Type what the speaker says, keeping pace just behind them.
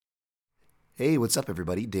Hey, what's up,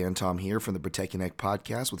 everybody? Dan Tom here from the Protect Your Neck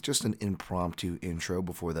podcast with just an impromptu intro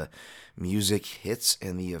before the music hits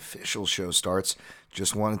and the official show starts.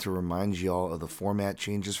 Just wanted to remind you all of the format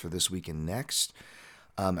changes for this week and next,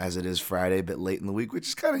 as it is Friday, a bit late in the week, which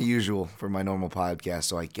is kind of usual for my normal podcast,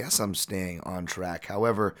 so I guess I'm staying on track.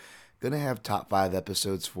 However, going to have top 5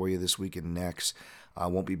 episodes for you this week and next. I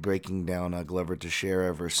won't be breaking down Glover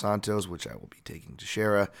Teixeira versus Santos, which I will be taking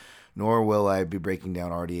Teixeira, nor will I be breaking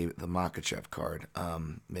down RDA, the Makachev card.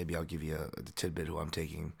 Maybe I'll give you a tidbit who I'm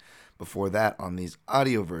taking before that on these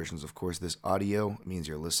audio versions. Of course, this audio means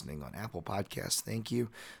you're listening on Apple Podcasts. Thank you.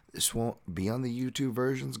 This won't be on the YouTube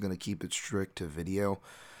version. It's going to keep it strict to video.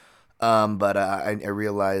 But I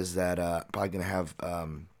realize that probably going to have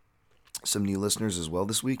some new listeners as well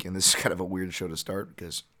this week. And this is kind of a weird show to start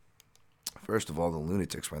because, first of all, the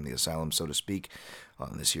lunatics run the asylum, so to speak,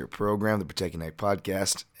 on this here program, the Protect Your Neck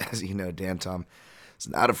podcast. As you know, Dan Tom is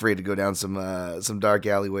not afraid to go down some dark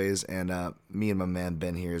alleyways, and me and my man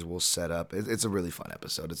Ben here will set up. It's a really fun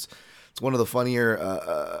episode. It's one of the funnier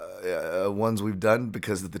ones we've done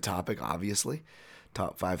because of the topic, obviously.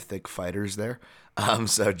 Top 5 Thicc Fighters there.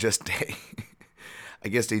 So just I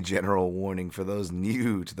guess a general warning for those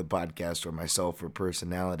new to the podcast or myself or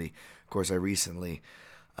personality. Of course, I recently...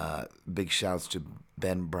 big shouts to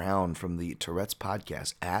Ben Brown from the Tourette's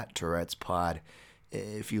podcast, at Tourette's Pod.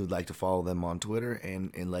 If you would like to follow them on Twitter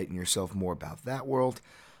and enlighten yourself more about that world,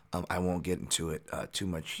 I won't get into it too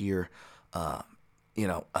much here.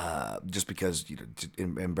 Just because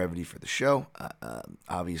in brevity for the show,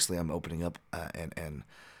 obviously I'm opening up and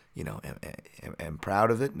proud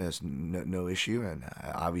of it. And there's no issue, and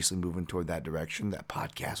obviously moving toward that direction. That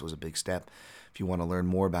podcast was a big step. If you want to learn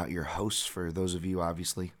more about your hosts, for those of you,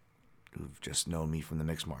 obviously, who've just known me from the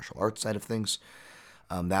mixed martial arts side of things,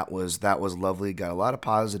 that was lovely. Got a lot of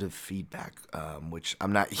positive feedback, which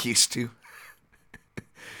I'm not used to.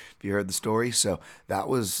 If you heard the story, so that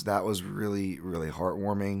was really, really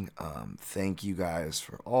heartwarming. Thank you guys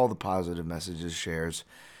for all the positive messages, shares,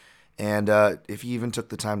 and if you even took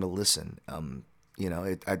the time to listen,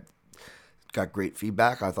 I got great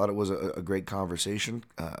feedback. I thought it was a great conversation.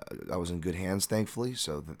 I was in good hands, thankfully,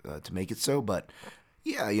 so to make it so. But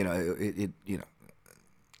yeah, I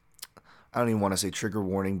don't even want to say trigger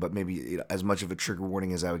warning, but maybe as much of a trigger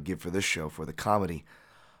warning as I would give for this show for the comedy.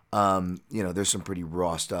 There's some pretty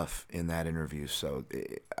raw stuff in that interview, so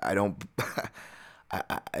I don't.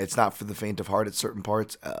 It's not for the faint of heart at certain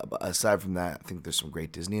parts. But aside from that, I think there's some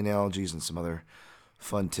great Disney analogies and some other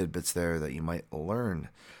fun tidbits there that you might learn.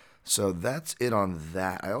 So that's it on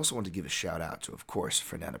that. I also want to give a shout out to, of course,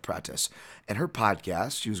 Fernanda Prates and her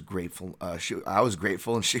podcast. She was grateful. I was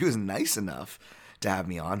grateful, and she was nice enough to have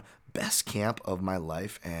me on. Best camp of my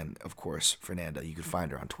life, and of course, Fernanda. You can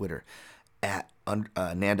find her on Twitter at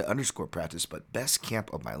Nanda_Prates. But best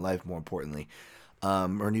camp of my life. More importantly,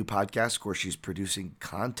 her new podcast. Of course, she's producing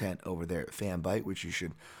content over there at Fanbite, which you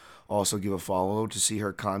should also give a follow to see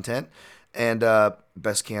her content. And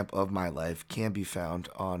Best Camp of My Life can be found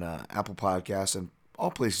on Apple Podcasts and all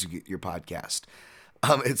places you get your podcast.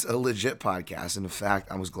 It's a legit podcast. And in fact,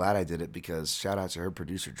 I was glad I did it because shout out to her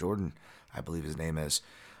producer, Jordan, I believe his name is,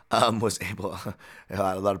 was able,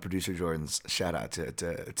 a lot of producer Jordans, shout out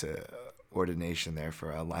to Ordination there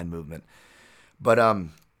for line movement. But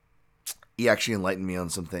he actually enlightened me on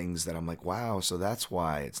some things that I'm like, wow, so that's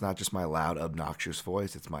why. It's not just my loud, obnoxious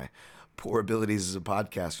voice. It's my poor abilities as a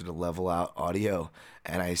podcaster to level out audio,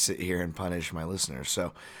 and I sit here and punish my listeners.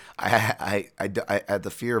 So I had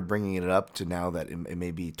the fear of bringing it up to now that it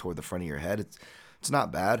may be toward the front of your head. It's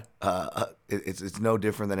not bad. It's no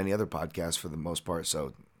different than any other podcast for the most part.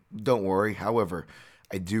 So don't worry. However,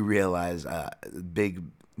 I do realize big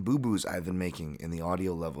boo-boos I've been making in the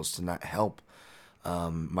audio levels to not help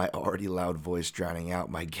my already loud voice drowning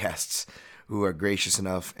out my guests, who are gracious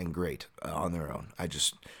enough and great on their own. I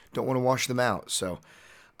just don't want to wash them out. So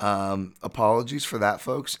apologies for that,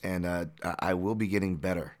 folks, and I will be getting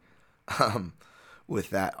better with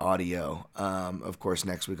that audio. Of course,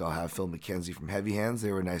 next week I'll have Phil McKenzie from Heavy Hands.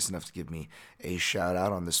 They were nice enough to give me a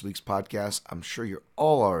shout-out on this week's podcast. I'm sure you're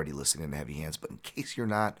all already listening to Heavy Hands, but in case you're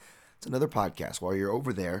not, it's another podcast. While you're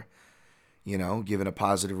over there, giving a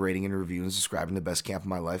positive rating and review and subscribing to Best Camp of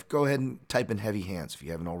My Life, go ahead and type in Heavy Hands if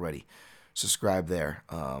you haven't already. Subscribe there.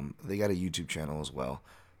 They got a YouTube channel as well.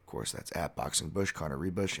 Of course, that's at Boxing Bush, Connor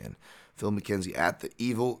Rebush, and Phil McKenzie at the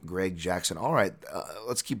Evil Greg Jackson. All right,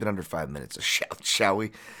 let's keep it under 5 minutes, shall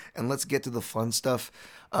we? And let's get to the fun stuff.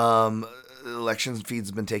 Election feeds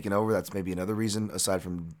have been taken over. That's maybe another reason, aside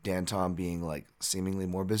from Dan Tom being seemingly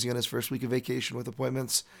more busy on his first week of vacation with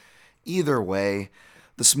appointments. Either way,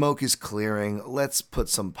 The smoke is clearing. Let's put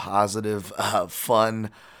some positive,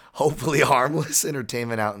 fun, hopefully harmless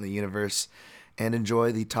entertainment out in the universe and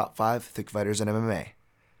enjoy the top 5 Thicc Fighters in MMA.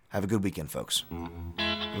 Have a good weekend, folks.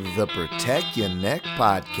 The Protect Your Neck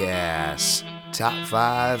Podcast. Top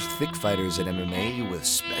 5 Thicc Fighters in MMA with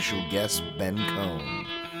special guest Ben Kohn.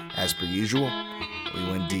 As per usual, we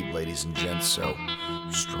went deep, ladies and gents, so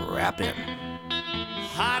strap in.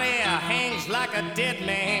 Hot air hangs like a dead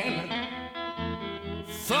man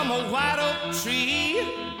from a white oak tree.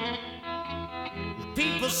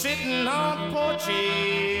 People sitting on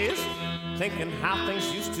porches thinking how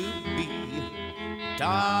things used to be.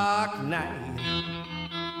 Dark night,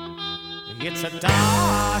 it's a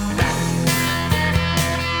dark night.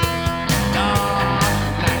 Dark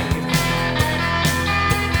night,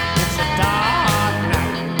 it's a dark night.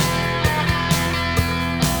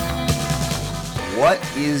 What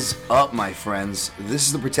is up, my friends? This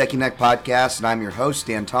is the Protect Your Neck Podcast, and I'm your host,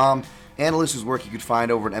 Dan Tom. Analyst whose work you could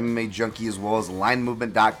find over at MMA Junkie as well as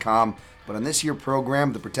linemovement.com. But on this here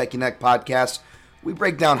program, the Protect Your Neck Podcast, we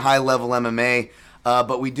break down high-level MMA,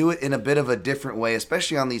 but we do it in a bit of a different way,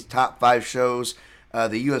 especially on these top 5 shows.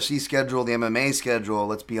 The UFC schedule, the MMA schedule,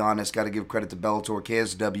 let's be honest, got to give credit to Bellator,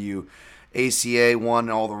 KSW, ACA, ONE,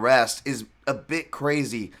 and all the rest, is a bit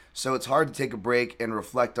crazy. So it's hard to take a break and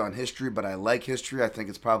reflect on history, but I like history. I think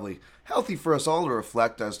it's probably healthy for us all to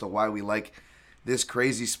reflect as to why we like this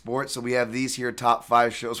crazy sport. So we have these here top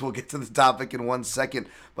 5 shows. We'll get to the topic in 1 second.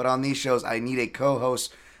 But on these shows, I need a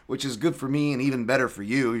co-host, which is good for me and even better for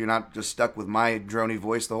you. You're not just stuck with my drony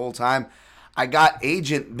voice the whole time. I got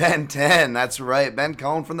Agent Ben 10. That's right. Ben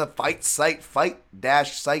Kohn from the Fight Site,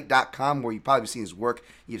 fight-site.com, where you've probably seen his work.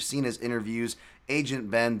 You've seen his interviews.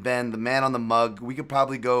 Agent Ben, the man on the mug. We could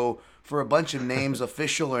probably go for a bunch of names,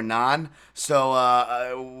 official or non. So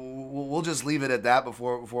we'll just leave it at that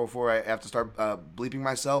before I have to start bleeping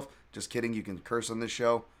myself. Just kidding. You can curse on this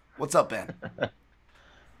show. What's up, Ben?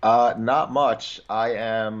 Not much. I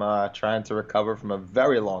am trying to recover from a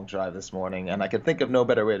very long drive this morning, and I could think of no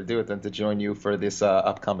better way to do it than to join you for this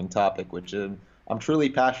upcoming topic, which I'm truly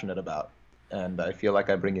passionate about. And I feel like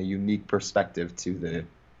I bring a unique perspective to the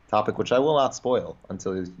topic, which I will not spoil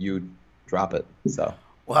until you drop it. So,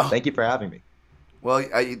 well, thank you for having me. Well,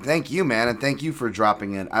 thank you, man, and thank you for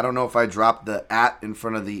dropping it. I don't know if I dropped the @ in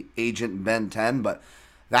front of the Agent Ben 10, but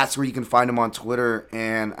that's where you can find him on Twitter,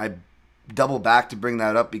 and I double back to bring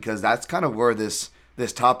that up because that's kind of where this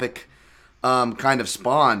topic kind of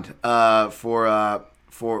spawned for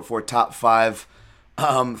top 5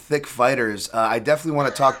 Thicc Fighters. I definitely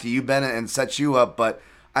want to talk to you, Ben, and set you up, but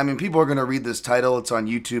I mean, people are going to read this title. It's on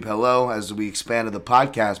YouTube. Hello, as we expanded the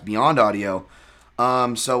podcast beyond audio.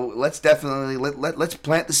 So let's definitely let's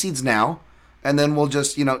plant the seeds now, and then we'll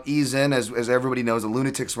just ease in as everybody knows. The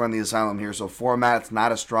lunatics run the asylum here, so format's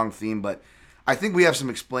not a strong theme, but I think we have some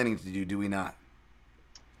explaining to do. Do we not?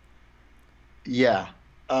 Yeah.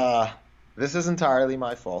 This is entirely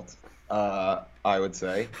my fault. I would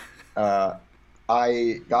say.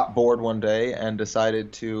 I got bored one day and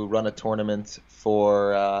decided to run a tournament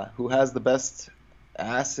for who has the best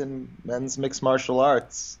ass in men's mixed martial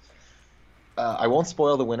arts. I won't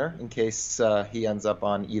spoil the winner in case he ends up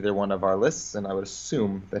on either one of our lists, and I would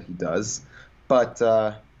assume that he does. But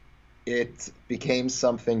it became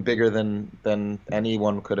something bigger than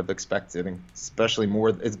anyone could have expected, and especially more.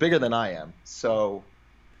 It's bigger than I am. So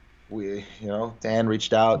Dan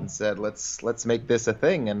reached out and said, "Let's make this a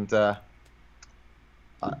thing," and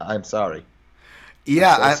I'm sorry.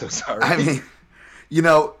 Yeah, I'm so sorry. I mean,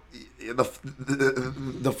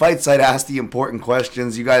 the Fight Site asks the important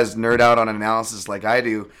questions. You guys nerd out on analysis like I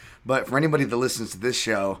do, but for anybody that listens to this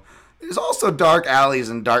show, there's also dark alleys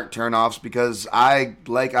and dark turnoffs because I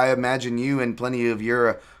imagine you and plenty of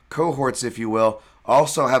your cohorts, if you will,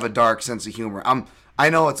 also have a dark sense of humor.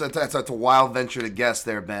 I know it's a wild venture to guess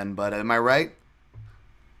there, Ben, but am I right?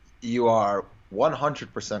 You are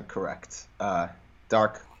 100% correct.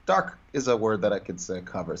 Dark is a word that I could say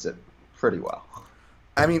covers it pretty well.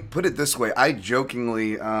 I mean, put it this way. I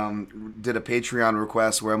jokingly did a Patreon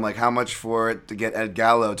request where I'm like, how much for it to get Ed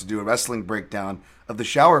Gallo to do a wrestling breakdown of the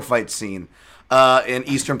shower fight scene in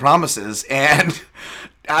Eastern Promises. And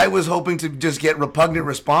I was hoping to just get repugnant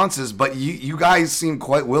responses, but you guys seemed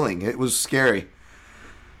quite willing. It was scary.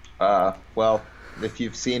 Well, if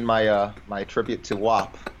you've seen my my tribute to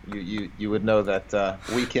WAP, you would know that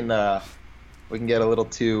we can get a little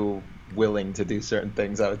too willing to do certain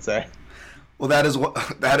things, I would say. Well, that is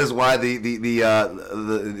why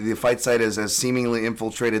the Fight Site has seemingly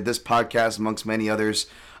infiltrated this podcast amongst many others.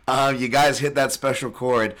 You guys hit that special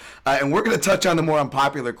chord, and we're going to touch on the more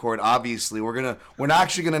unpopular chord. Obviously, we're not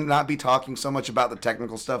actually gonna not be talking so much about the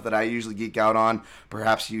technical stuff that I usually geek out on.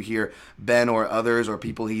 Perhaps you hear Ben or others or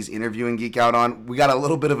people he's interviewing geek out on. We got a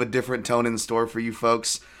little bit of a different tone in store for you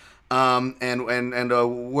folks, and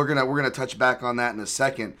we're gonna touch back on that in a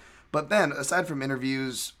second. But Ben, aside from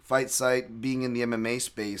interviews, Fight Site, being in the MMA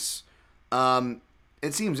space,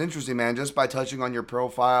 it seems interesting, man. Just by touching on your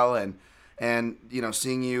profile and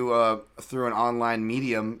seeing you through an online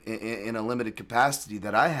medium in a limited capacity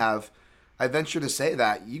that I have, I venture to say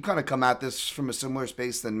that you kind of come at this from a similar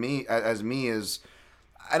space than me as me is.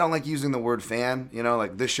 I don't like using the word fan.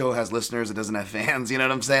 Like this show has listeners, it doesn't have fans. You know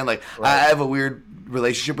what I'm saying? Like Right. I have a weird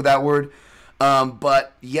relationship with that word.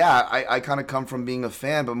 But yeah, I kind of come from being a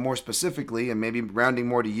fan, but more specifically, and maybe rounding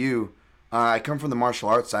more to you, I come from the martial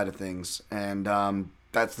arts side of things, and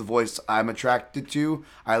that's the voice I'm attracted to.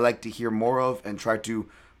 I like to hear more of and try to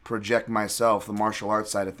project myself, the martial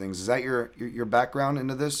arts side of things. Is that your background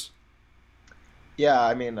into this? Yeah,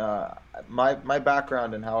 I mean, my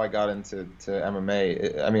background and how I got into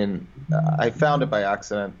MMA. I mean, I found it by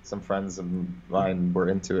accident. Some friends of mine were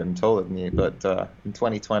into it and told it me. But in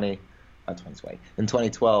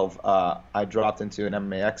 2012, I dropped into an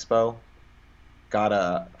MMA expo, got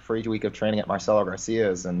a free week of training at Marcelo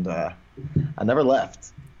Garcia's, and I never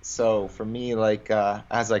left. So for me, like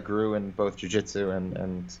as I grew in both jiu-jitsu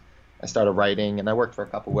and I started writing, and I worked for a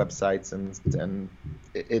couple websites, and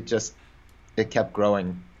it just it kept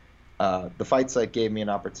growing. The fight site gave me an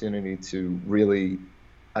opportunity to really,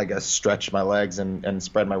 I guess, stretch my legs and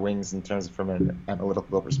spread my wings in terms of from an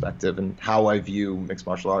analytical perspective and how I view mixed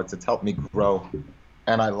martial arts. It's helped me grow,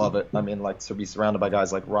 and I love it. I mean, like to be surrounded by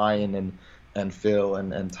guys like Ryan and Phil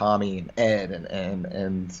and Tommy and Ed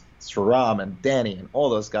and Saram and Danny and all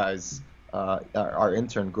those guys, our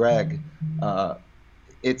intern Greg,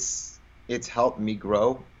 it's helped me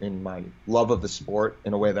grow in my love of the sport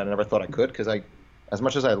in a way that I never thought I could, because as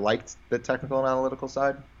much as I liked the technical and analytical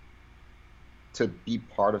side, to be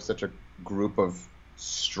part of such a group of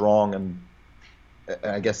strong and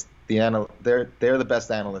I guess they're the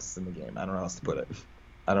best analysts in the game. I don't know how else to put it.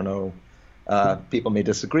 I don't know. People may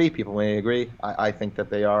disagree. People may agree. I think that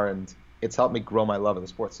they are, and it's helped me grow my love of the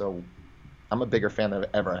sport. So I'm a bigger fan than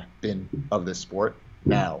I've ever been of this sport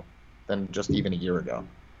now than just even a year ago.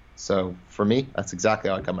 So for me, that's exactly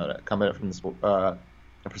how I come at it. Come at it from a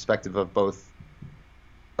perspective of both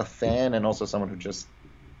a fan and also someone who just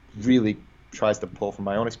really tries to pull from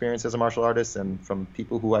my own experience as a martial artist and from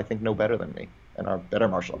people who I think know better than me and are better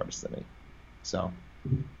martial artists than me. So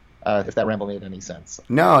if that ramble made any sense.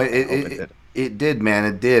 No, I hope it did. it did, man.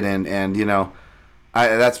 It did, and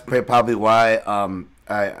that's probably why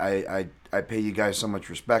I pay you guys so much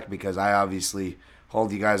respect, because I obviously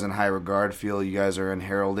hold you guys in high regard, feel you guys are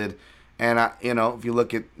unheralded. And, if you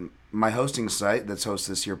look at my hosting site that's hosts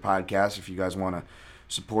this here podcast, if you guys want to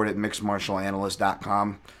support it,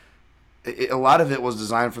 mixedmartialanalyst.com, a lot of it was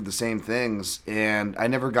designed for the same things. And I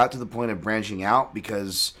never got to the point of branching out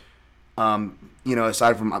because,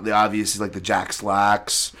 aside from the obvious, like the Jack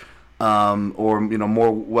Slacks, or,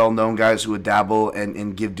 more well-known guys who would dabble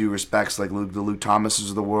and give due respects, like the Luke Thomases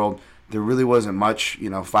of the world, there really wasn't much,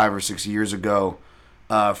 5 or 6 years ago,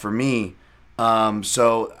 for me.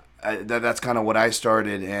 That's kind of what I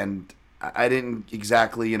started, and I didn't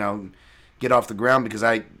exactly, get off the ground because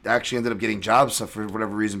I actually ended up getting jobs, so for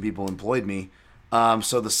whatever reason people employed me.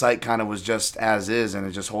 So the site kind of was just as is, and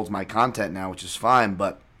it just holds my content now, which is fine.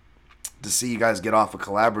 But to see you guys get off a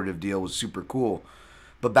collaborative deal was super cool.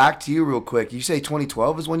 But back to you real quick. You say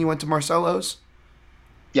 2012 is when you went to Marcelo's?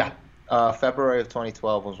 Yeah. February of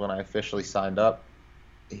 2012 was when I officially signed up.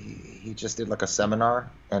 He just did like a seminar,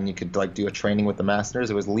 and you could like do a training with the masters.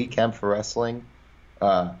 It was Lee Kemp for wrestling,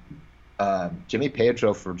 Jimmy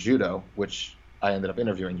Pedro for judo, which I ended up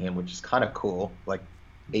interviewing him, which is kind of cool. Like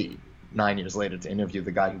 8-9 years later to interview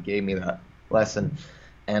the guy who gave me that lesson,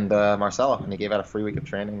 and Marcelo, and he gave out a free week of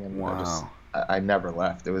training, and Wow. I never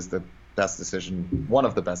left. It was the best decision, one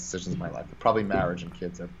of the best decisions of my life. Probably marriage and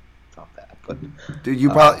kids have topped that. But Dude,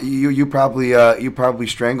 you probably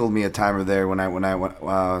strangled me a timer there when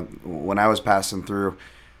I was passing through.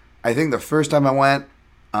 I think the first time I went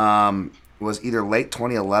was either late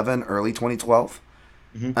 2011, early 2012,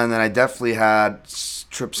 and then I definitely had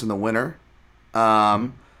trips in the winter. I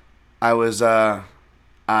was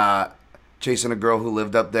chasing a girl who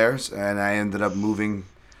lived up there, and I ended up moving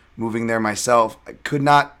there myself. I could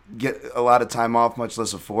not get a lot of time off, much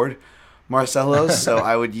less afford Marcelo's, so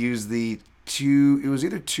I would use it was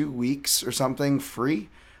either 2 weeks or something free,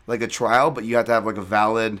 like a trial, but you had to have like a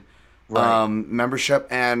valid Right. membership.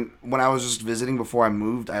 And when I was just visiting before I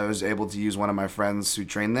moved, I was able to use one of my friends who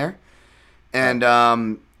trained there. And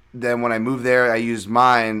Right. then when I moved there, I used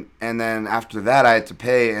mine. And then after that, I had to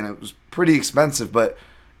pay, and it was pretty expensive. But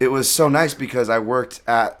it was so nice because I worked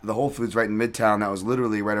at the Whole Foods right in Midtown. That was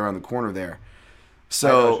literally right around the corner there. I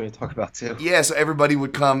know what So you're talking about too. yeah, so everybody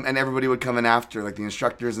would come, and everybody would come in after, like the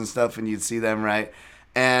instructors and stuff, and you'd see them, right?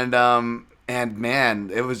 And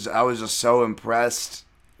man, I was just so impressed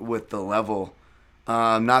with the level.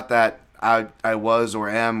 Not that I was or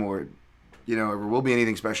am or or will be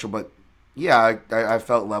anything special, but yeah, I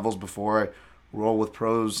felt levels before. I roll with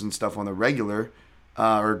pros and stuff on the regular,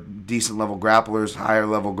 or decent level grapplers, higher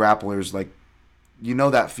level grapplers, like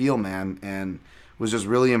that feel, man, and was just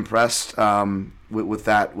really impressed with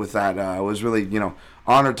that. I was really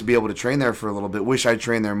honored to be able to train there for a little bit. Wish I'd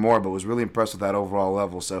trained there more, but was really impressed with that overall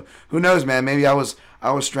level. So who knows, man? Maybe I was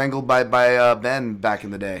strangled by Ben back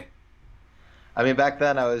in the day. I mean, back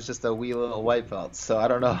then I was just a wee little white belt, so I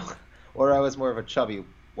don't know. Or I was more of a chubby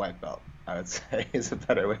white belt, I would say, is a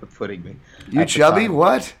better way of putting me You at the chubby? time.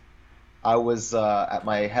 What? I was at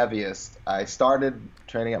my heaviest. I started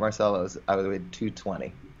training at Marcelo's. I was weighed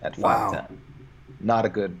 220 at Wow. 5'10". Not a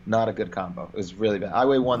good combo. It was really bad. I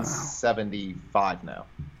weigh 175 now.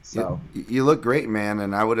 You, So you look great, man,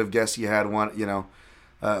 and I would have guessed you had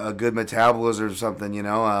a good metabolism or something,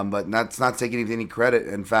 but that's not taking any credit.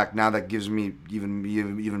 In fact, now that gives me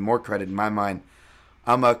even more credit in my mind.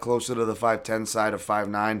 I'm closer to the 5'10" side of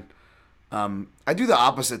 5'9". I do the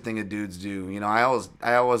opposite thing that dudes do. I always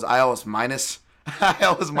minus, I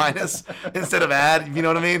always minus instead of add. If you know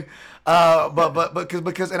what I mean? But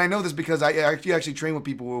because and I know this because I actually train with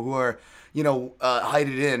people who are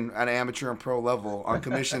heighted in at an amateur and pro level on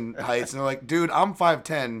commission heights, and they're like, dude, I'm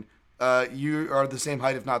 5'10". You are the same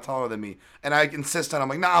height, if not taller than me, and I insist on. I'm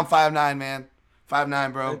like, nah, I'm 5'9", man,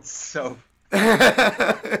 5'9", bro. it's so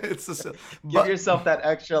It's the, give but yourself that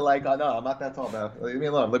extra like, oh no, I'm not that tall now. Leave me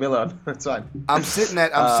alone. Leave me alone. It's fine. I'm sitting at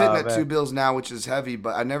two Man. bills now, which is heavy,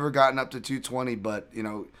 but I never gotten up to 220. But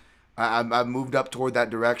I've moved up toward that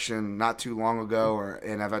direction not too long ago,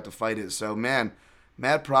 and I've had to fight it. So man,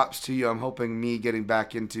 mad props to you. I'm hoping me getting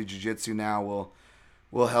back into jiu-jitsu now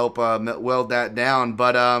will help weld that down.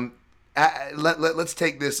 But let's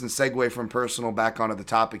take this and segue from personal back onto the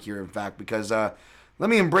topic here. In fact, because let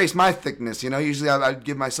me embrace my thickness. Usually I'd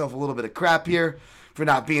give myself a little bit of crap here for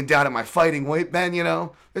not being down at my fighting weight, Ben.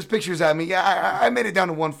 There's pictures of me. Yeah, I made it down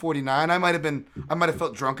to 149. I might have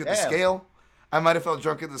felt drunk at the Damn. scale. I might have felt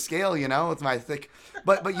drunk at the scale, with my thick.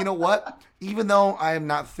 But you know what? Even though I am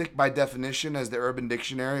not thick by definition, as the Urban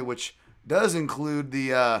Dictionary, which does include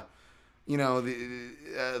the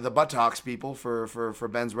buttocks people for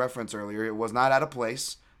Ben's reference earlier, it was not out of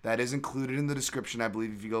place. That is included in the description, I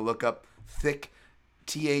believe, if you go look up thick,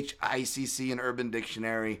 THICC in Urban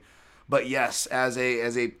Dictionary. But yes, as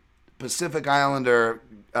a Pacific Islander,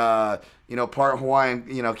 part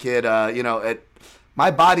Hawaiian, kid, my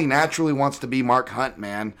body naturally wants to be Mark Hunt,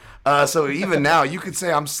 man. So even now, you could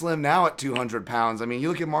say I'm slim now at 200 pounds. I mean, you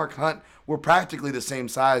look at Mark Hunt, we're practically the same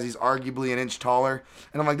size. He's arguably an inch taller.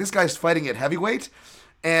 And I'm like, this guy's fighting at heavyweight.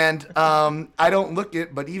 And I don't look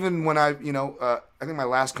it, but even when I think my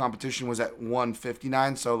last competition was at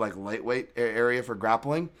 159, so like lightweight area for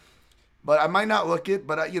grappling. But I might not look it,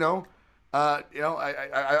 but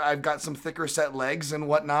I've got some thicker set legs and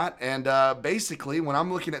whatnot. And basically, when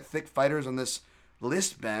I'm looking at Thicc Fighters on this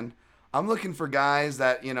list, Ben, I'm looking for guys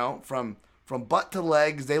that from butt to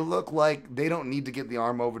legs, they look like they don't need to get the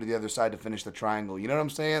arm over to the other side to finish the triangle. You know what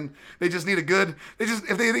I'm saying? They just need if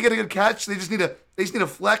they get a good catch, they just need a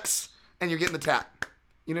flex, and you're getting the tap.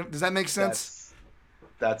 Does that make sense?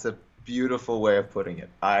 That's a beautiful way of putting it.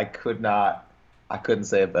 I couldn't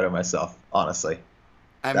say it better myself, honestly.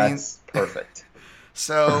 I mean, That's perfect.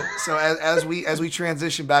 so as we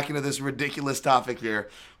transition back into this ridiculous topic here,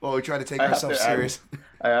 well, we try to take I have ourselves to add- serious.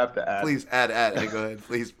 I have to add. Please add. Hey, go ahead,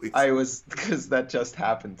 please. Because that just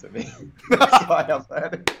happened to me. That's why I'm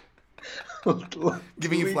adding.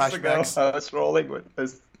 Giving you 2 weeks ago, flashbacks. I was rolling with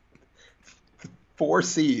this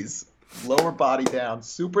 4Cs, lower body down,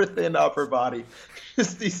 super thin upper body,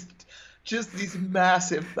 just these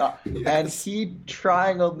massive thighs. And he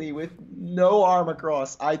triangled me with no arm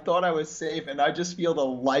across. I thought I was safe, and I just feel the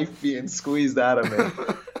life being squeezed out of me.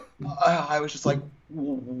 I was just like,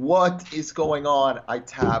 what is going on? I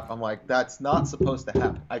tap. I'm like, that's not supposed to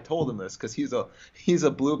happen. I told him this because he's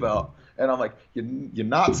a blue belt, and I'm like, you're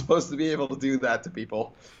not supposed to be able to do that to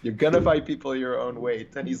people. You're gonna fight people your own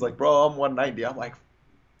weight. And he's like, bro, I'm 190. I'm like,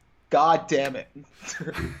 God damn it.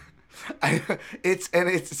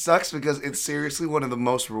 It sucks because it's seriously one of the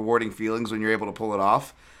most rewarding feelings when you're able to pull it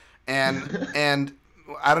off. and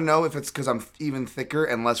I don't know if it's because I'm even thicker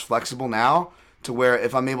and less flexible now, to where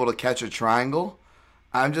if I'm able to catch a triangle,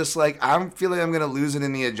 I'm just like I'm feeling I'm gonna lose it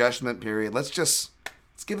in the adjustment period. Let's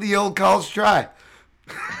give the old college try.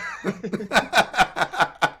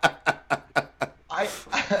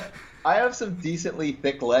 I I have some decently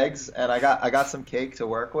thick legs, and I got some cake to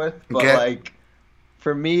work with. But Okay. like,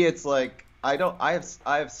 for me, it's like I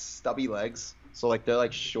have stubby legs, so like they're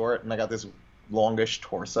like short, and I got this longish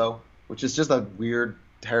torso, which is just a weird,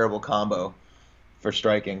 terrible combo for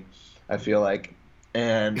striking. I feel like,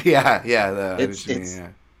 and Yeah, yeah. I know it's what you mean, it's yeah.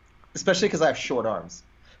 especially because I have short arms.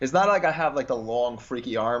 It's not like I have like the long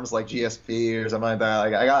freaky arms like GSP or something like that.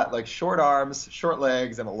 Like I got like short arms, short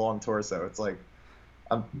legs, and a long torso. It's like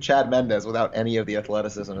I'm Chad Mendez without any of the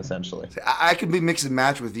athleticism, essentially. I could be mix and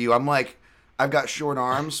match with you. I'm like, I've got short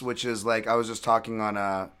arms, which is like I was just talking on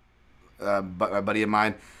a buddy of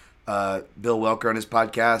mine, Bill Welker, on his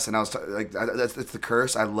podcast, and I was that's the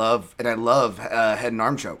curse. I love head and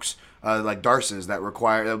arm chokes, like Darces that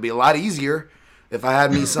require. It would be a lot easier if I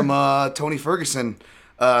had me some Tony Ferguson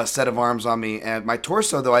set of arms on me, and my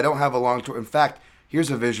torso though I don't have a long torso. In fact,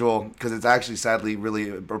 here's a visual because it's actually sadly really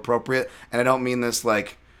appropriate, and I don't mean this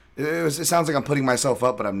like it sounds like I'm putting myself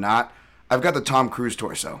up, but I'm not. I've got the Tom Cruise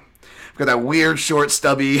torso. I've got that weird, short,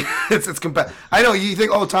 stubby. I know you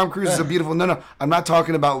think, oh, Tom Cruise is a beautiful. No, I'm not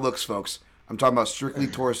talking about looks, folks. I'm talking about strictly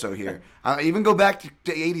torso here. I even go back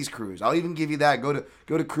to 80s Cruise. I'll even give you that. Go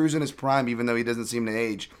to Cruise in his prime, even though he doesn't seem to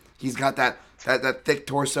age. He's got that thick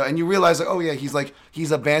torso, and you realize like, oh yeah, he's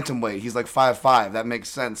a bantamweight. He's like 5'5". That makes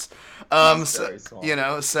sense. Very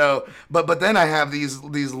small. But then I have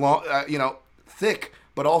these long, thick,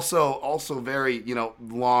 but also very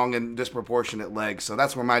long and disproportionate legs. So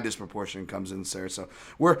that's where my disproportion comes in, sir. So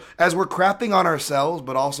we're crapping on ourselves,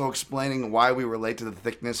 but also explaining why we relate to the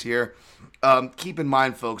thickness here. Keep in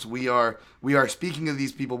mind, folks, we are speaking of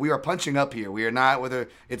these people. We are punching up here. We are not, whether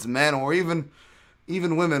it's men or even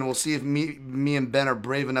women. We'll see if me and Ben are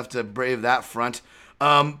brave enough to brave that front.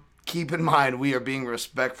 Keep in mind, we are being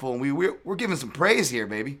respectful, and we're giving some praise here,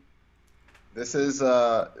 baby. This is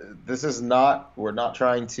not, we're not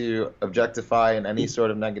trying to objectify in any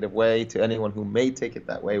sort of negative way to anyone who may take it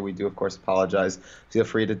that way. We do, of course, apologize. Feel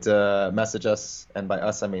free to message us, and by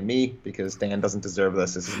us, I mean me, because Dan doesn't deserve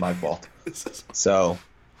this. This is my fault. So,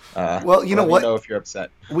 well, you know let me what? know if you're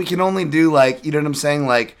upset. We can only do like, you know what I'm saying?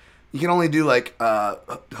 Like, you can only do like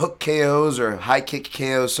hook KOs or high kick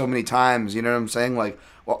KOs so many times. You know what I'm saying? Like,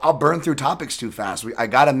 well, I'll burn through topics too fast. I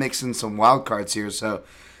got to mix in some wild cards here. So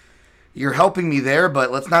you're helping me there,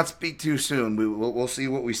 but let's not speak too soon. We'll see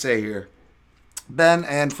what we say here. Ben,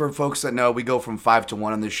 and for folks that know, we go from 5-1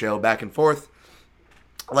 on this show, back and forth,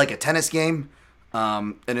 like a tennis game,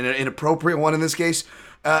 and an inappropriate one in this case.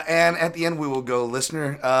 And at the end, we will go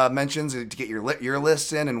listener mentions to get your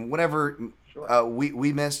lists in, and whatever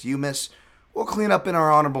we miss, you miss, we'll clean up in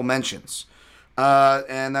our honorable mentions.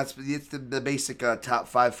 And it's the basic top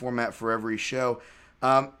 5 format for every show.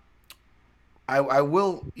 I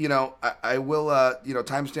will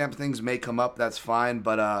timestamp things may come up. That's fine,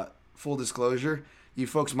 but full disclosure, you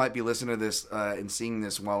folks might be listening to this and seeing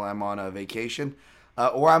this while I'm on a vacation,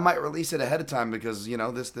 or I might release it ahead of time because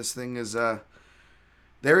this thing is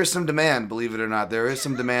there is some demand, believe it or not. There is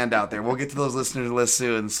some demand out there. We'll get to those listeners lists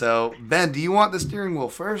soon. So Ben, do you want the steering wheel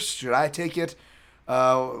first? Should I take it?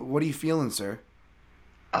 What are you feeling, sir?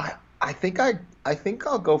 I think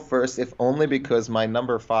I'll go first, if only because my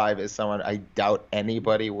number 5 is someone I doubt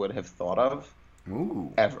anybody would have thought of.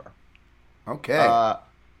 Ooh. Ever. Okay.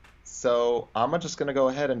 So I'm just gonna go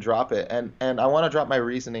ahead and drop it, and I want to drop my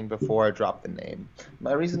reasoning before I drop the name.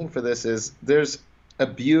 My reasoning for this is there's a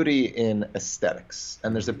beauty in aesthetics,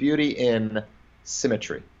 and there's a beauty in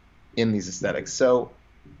symmetry in these aesthetics. So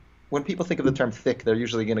when people think of the term thick, they're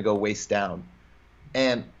usually going to go waist down,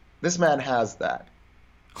 and this man has that.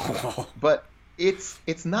 But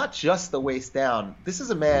it's not just the waist down. This is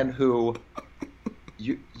a man who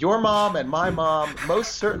your mom and my mom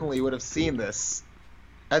most certainly would have seen this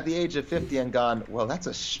at the age of 50 and gone, well, that's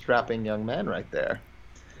a strapping young man right there,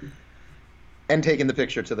 and taken the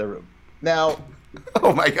picture to their room. Now,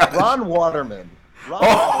 oh my God, Ron Waterman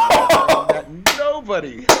that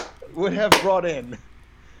nobody would have brought in.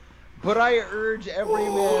 But I urge every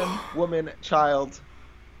man, woman, child,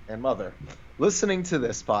 and mother listening to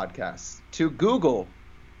this podcast to Google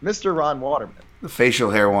Mr. Ron Waterman. the facial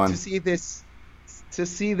hair one. To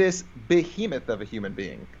see this behemoth of a human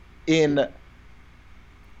being in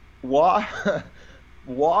washed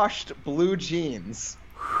blue jeans,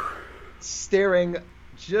 staring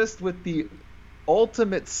just with the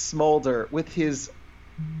ultimate smolder, with his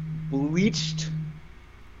bleached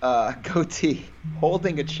goatee,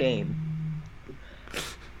 holding a chain.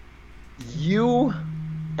 You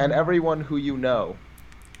and everyone who you know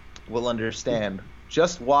will understand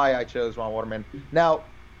just why I chose Ron Waterman. Now,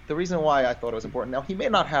 the reason why I thought it was important. Now, he may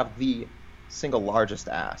not have the single largest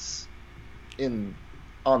ass in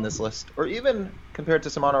on this list, or even compared to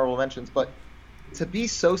some honorable mentions, but to be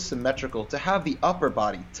so symmetrical, to have the upper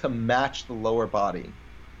body to match the lower body,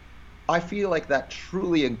 I feel like that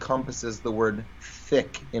truly encompasses the word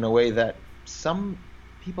thick in a way that some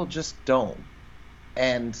people just don't.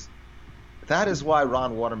 And that is why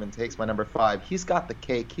Ron Waterman takes my number 5. He's got the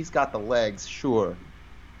cake, he's got the legs, sure.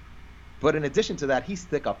 But in addition to that, he's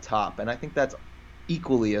thick up top, and I think that's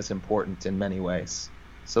equally as important in many ways.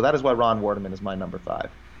 So that is why Ron Waterman is my number 5.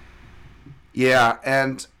 Yeah,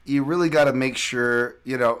 and you really got to make sure,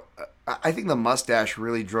 I think the mustache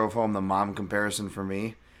really drove home the mom comparison for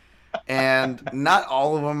me. And not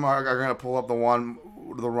all of them are going to pull up the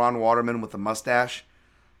Ron Waterman with the mustache.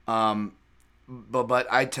 But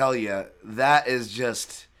I tell you, that is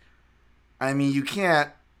just, I mean, you can't,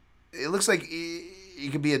 it looks like you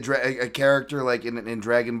could be a character like in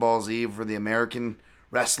Dragon Ball Z for the American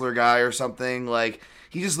wrestler guy or something. Like,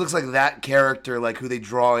 he just looks like that character, like who they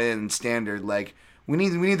draw in standard. Like, we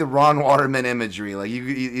need the Ron Waterman imagery. Like,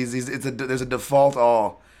 there's a default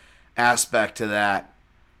all aspect to that.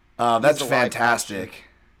 That's fantastic.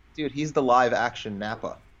 Dude, he's the live action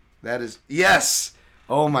Nappa. That is, yes.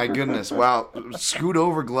 Oh my goodness! Wow, scoot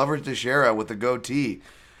over Glover Teixeira with the goatee.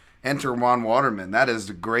 Enter Ron Waterman. That is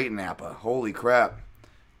a great Nappa. Holy crap!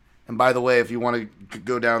 And by the way, if you want to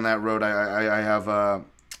go down that road, I have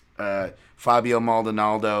Fabio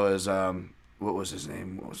Maldonado as what was his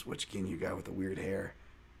name? Which Ginyu guy with the weird hair?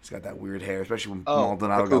 He's got that weird hair, especially when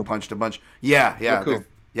Maldonado got punched a bunch. Yeah. Raku.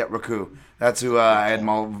 Yeah, Raku. That's who I had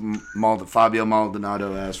Fabio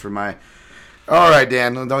Maldonado as for my. All right,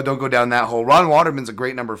 Dan, don't go down that hole. Ron Waterman's a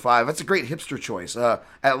great number 5. That's a great hipster choice.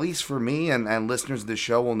 At least for me and listeners of this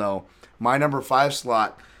show will know, my number 5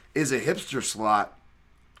 slot is a hipster slot.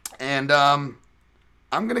 And I'm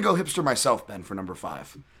going to go hipster myself, Ben, for number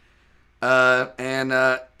 5. In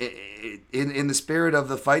the spirit of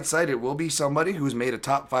the fight site, it will be somebody who's made a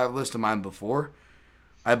top 5 list of mine before.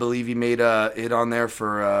 I believe he made it on there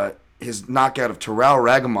for his knockout of Terrell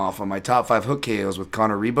Ragamoff on my top 5 hook KOs with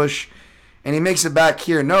Conor Rebush. And he makes it back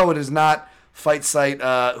here. No, it is not Fight Site.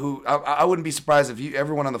 Who I wouldn't be surprised if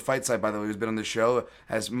everyone on the Fight Site, by the way, who's been on the show,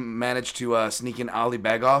 has managed to sneak in Ali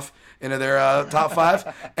Bagoff into their top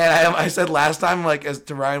 5. And I said last time, like, as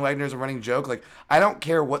to Ryan Wagner as a running joke, like, I don't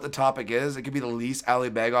care what the topic is. It could be the least Ali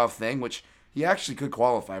Bagoff thing, which he actually could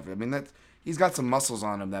qualify for. I mean, he's got some muscles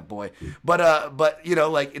on him, that boy. But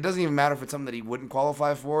like, it doesn't even matter if it's something that he wouldn't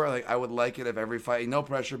qualify for. Like, I would like it if every fight, no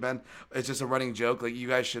pressure, Ben. It's just a running joke. Like, you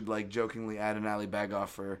guys should, like, jokingly add an Ali Bagoff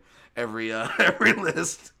for every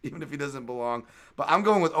list, even if he doesn't belong. But I'm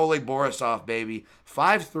going with Oleg Borisov, baby.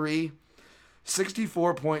 5'3",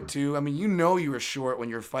 64.2. I mean, you were short when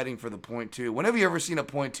you're fighting for the .2. Whenever you ever seen a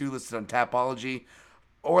 .2 listed on Tapology,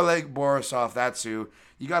 Oleg Borisov, that's who.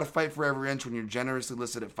 You got to fight for every inch when you're generously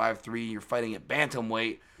listed at 5'3". You're fighting at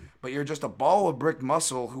bantamweight, but you're just a ball of brick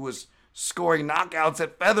muscle who was scoring knockouts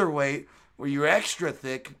at featherweight where you're extra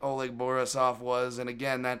thick, Oleg Borisov was. And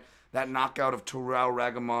again, that knockout of Terrell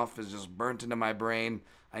Ragamoff is just burnt into my brain.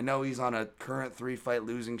 I know he's on a current 3-fight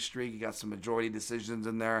losing streak. He got some majority decisions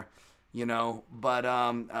in there,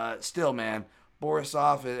 but still, man,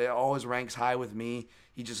 Borisov, it always ranks high with me.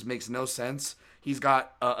 He just makes no sense. He's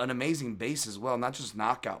got an amazing base as well, not just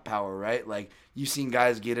knockout power, right? Like, you've seen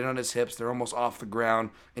guys get in on his hips. They're almost off the ground,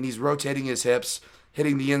 and he's rotating his hips,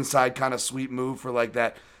 hitting the inside kind of sweep move for, like,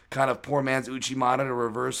 that kind of poor man's Uchimata to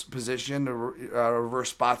reverse position, to reverse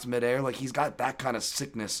spots midair. Like, he's got that kind of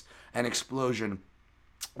sickness and explosion,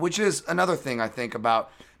 which is another thing I think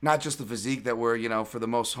about not just the physique that we're, for the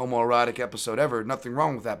most homoerotic episode ever. Nothing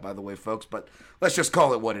wrong with that, by the way, folks, but let's just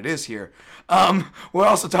call it what it is here. We're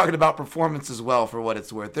also talking about performance as well, for what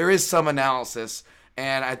it's worth. There is some analysis,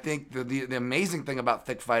 and I think the amazing thing about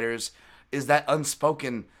Thicc Fighters is that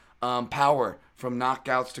unspoken power from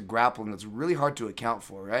knockouts to grappling that's really hard to account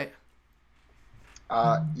for, right?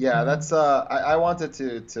 Yeah, that's I wanted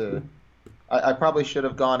to I probably should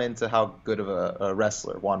have gone into how good of a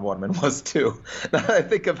wrestler Ron Waterman was too. Now that I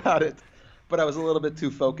think about it, but I was a little bit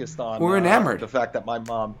too focused on we're enamored. The fact that my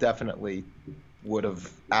mom definitely would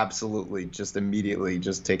have absolutely just immediately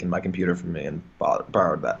just taken my computer from me and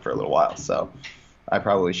borrowed that for a little while. So I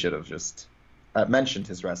probably should have just mentioned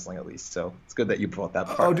his wrestling at least. So it's good that you brought that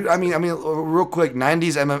part Oh, up. dude. I mean, real quick.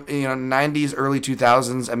 90s, early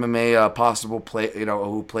 2000s MMA. Possible play.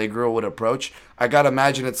 Who Playgirl would approach. I gotta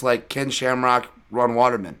imagine it's like Ken Shamrock, Ron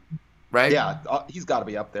Waterman, right? Yeah, he's got to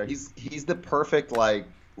be up there. He's the perfect like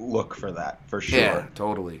look for that for sure. Yeah,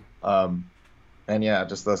 totally. And yeah,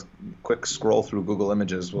 just a quick scroll through Google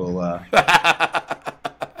Images will.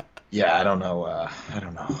 Yeah, I don't know. I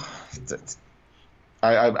don't know.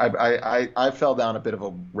 I fell down a bit of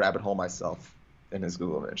a rabbit hole myself in his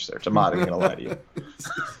Google image search. I'm not even gonna lie to you.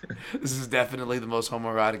 This is definitely the most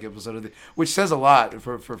homoerotic episode of which says a lot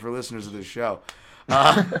for listeners of this show.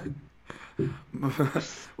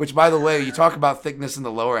 Which, by the way, you talk about thickness in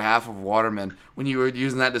the lower half of Waterman. When you were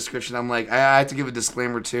using that description, I'm like, I have to give a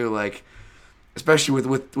disclaimer too, like, especially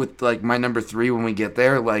with like my number 3 when we get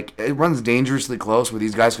there, like it runs dangerously close where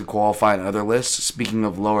these guys could qualify on other lists. Speaking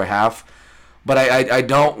of lower half, but I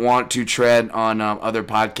don't want to tread on other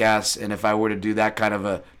podcasts, and if I were to do that kind of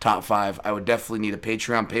a top 5, I would definitely need a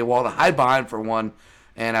Patreon paywall to hide behind for one,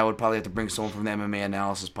 and I would probably have to bring someone from the MMA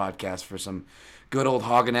Analysis podcast for some good old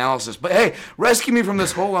hog analysis. But hey, rescue me from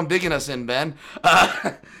this hole I'm digging us in, Ben.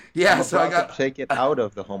 Yeah, so I got to take it out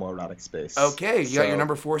of the homoerotic space. Okay, you got your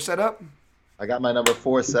number 4 set up? I got my number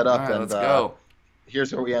 4 set up, All right, and let's go.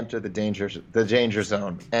 Here's where we enter the danger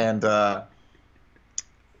zone. And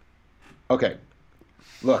okay,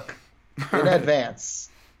 look, in advance,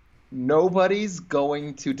 nobody's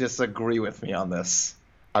going to disagree with me on this.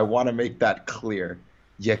 I want to make that clear.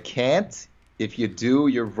 You can't. If you do,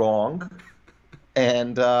 you're wrong.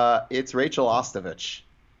 And it's Rachel Ostovich.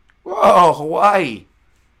 Whoa, Hawaii.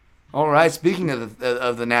 All right, speaking of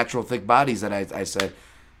the natural thick bodies that I said,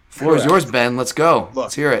 floor is yours, Ben. Let's go.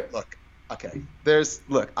 Let's hear it. Look, okay.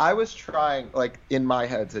 I was trying, like, in my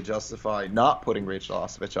head to justify not putting Rachel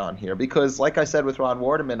Ostovich on here because, like I said with Ron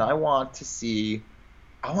Waterman, I want to see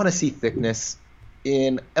thickness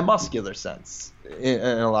in a muscular sense in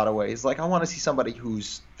a lot of ways. Like, I want to see somebody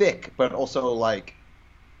who's thick, but also, like,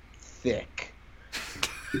 thick.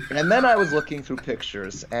 And then I was looking through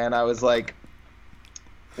pictures, and I was like,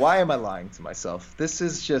 why am I lying to myself? This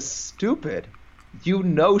is just stupid. You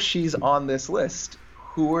know she's on this list.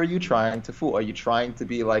 Who are you trying to fool? Are you trying to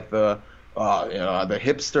be like the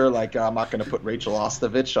hipster, like, I'm not going to put Rachel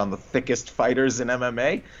Ostovich on the thickest fighters in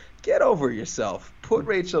MMA? Get over yourself. Put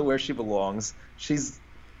Rachel where she belongs. She's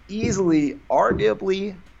easily,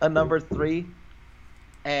 arguably, a number 3.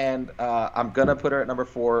 And I'm going to put her at number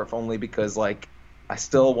 4 if only because, like, I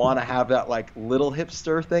still want to have that, like, little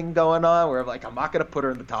hipster thing going on where I'm like, I'm not going to put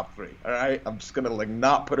her in the top 3, all right? I'm just going to, like,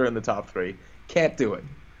 not put her in the top 3. Can't do it.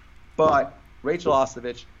 But Rachel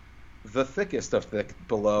Ostovich, the thickest of thick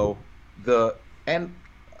below a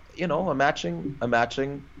matching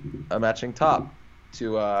top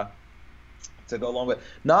to go along with.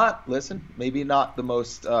 Maybe not the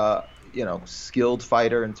most skilled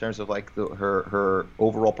fighter in terms of like her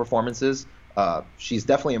overall performances. She's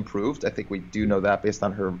definitely improved. I think we do know that based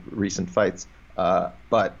on her recent fights.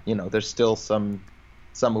 But there's still some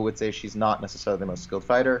who would say she's not necessarily the most skilled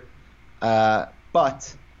fighter.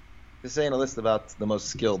 But this ain't a list about the most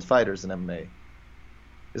skilled fighters in MMA.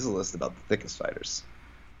 This is a list about the thickest fighters.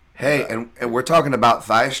 Hey, and we're talking about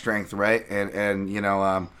thigh strength, right? And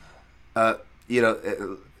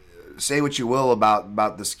say what you will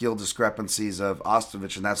about the skill discrepancies of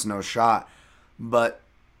Ostovich, and that's no shot. But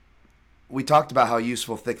we talked about how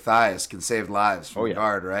useful thick thighs can save lives from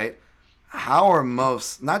guard, right? How are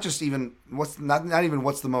most not even what's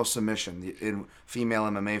the most submission in female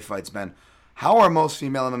MMA fights, Ben? How are most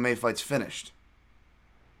female MMA fights finished?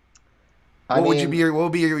 What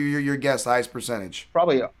would be your guess, highest percentage?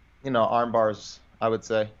 Probably, arm bars, I would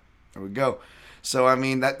say. There we go. So, I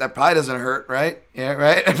mean, that probably doesn't hurt, right? Yeah,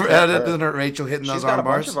 right? That doesn't hurt Rachel hitting those arm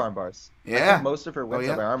bars. She's got a bunch of arm bars. Yeah. I think most of her wins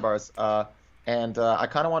are arm bars. And I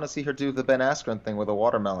kind of want to see her do the Ben Askren thing with a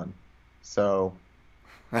watermelon. So...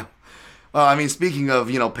 Well, I mean, speaking of,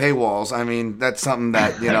 paywalls, I mean, that's something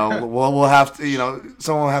that, we'll have to,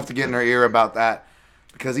 someone will have to get in her ear about that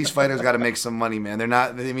because these fighters got to make some money, man.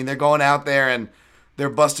 They're going out there and they're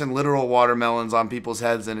busting literal watermelons on people's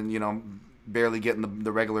heads and, barely getting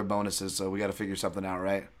the regular bonuses. So we got to figure something out,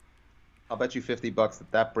 right? I'll bet you $50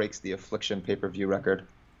 that breaks the Affliction pay-per-view record.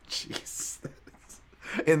 Jeez.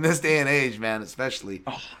 In this day and age, man, especially.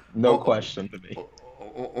 No question to me.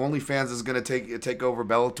 OnlyFans is going to take over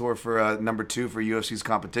Bellator for number 2 for UFC's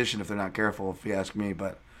competition if they're not careful, if you ask me.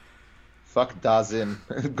 But fuck Dazin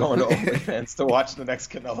going to OnlyFans to watch the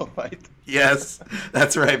next Canelo fight. Yes,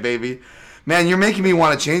 that's right, baby. Man, you're making me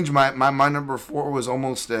want to change my number 4 was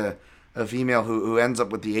almost a female who ends up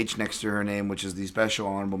with the H next to her name, which is the special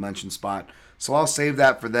honorable mention spot. So I'll save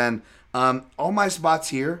that for then. All my spots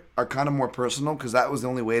here are kind of more personal because that was the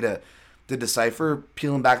only way to decipher.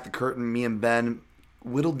 Peeling back the curtain, me and Ben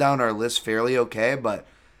whittled down our list fairly okay, but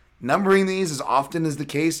numbering these as often as the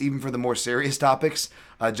case, even for the more serious topics,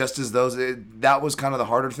 just as those, that was kind of the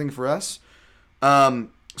harder thing for us.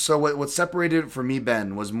 So what separated it for me,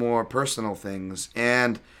 Ben, was more personal things.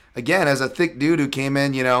 And again, as a thick dude who came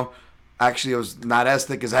in, actually I was not as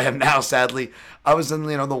thick as I am now, sadly. I was in,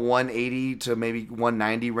 the 180 to maybe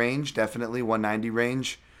 190 range, definitely 190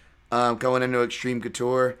 range, going into Extreme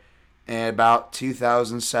Couture. And about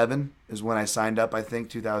 2007 is when I signed up, I think,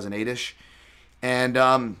 2008-ish.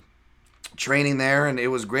 And training there, and it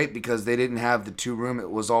was great because they didn't have the 2-room. It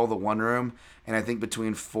was all the 1-room. And I think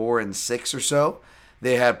between 4 and 6 or so,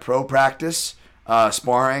 they had pro practice,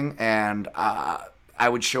 sparring, and I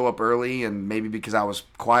would show up early, and maybe because I was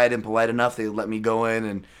quiet and polite enough, they let me go in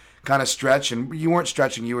and kind of stretch. And you weren't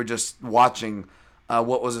stretching, you were just watching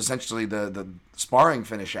what was essentially the sparring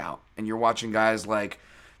finish out. And you're watching guys like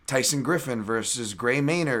Tyson Griffin versus Gray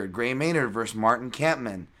Maynard versus Martin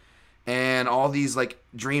Kampman, and all these like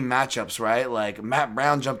dream matchups, right? Like Matt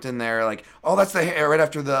Brown jumped in there, like, oh, that's the right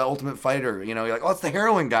after the Ultimate Fighter, you're like, oh, it's the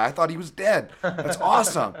heroin guy. I thought he was dead. That's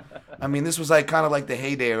awesome. I mean, this was like kind of like the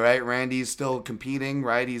heyday, right? Randy's still competing,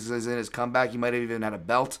 right? He's in his comeback. He might have even had a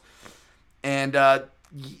belt, and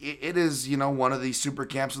it is one of the super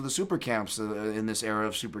camps of the super camps in this era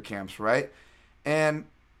of super camps, right? And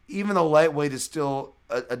even though lightweight is still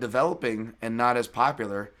a developing and not as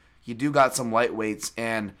popular, you do got some lightweights.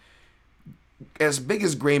 And as big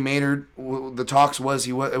as Gray Maynard, the talks was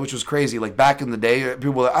which was crazy. Like back in the day,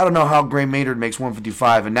 people were like, I don't know how Gray Maynard makes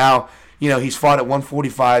 155, and now he's fought at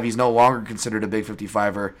 145. He's no longer considered a big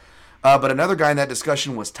 55er. But another guy in that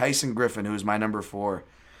discussion was Tyson Griffin, who is my number 4,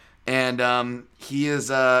 and he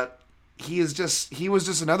was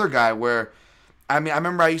just another guy where. I mean, I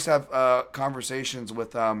remember I used to have conversations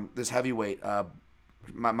with this heavyweight,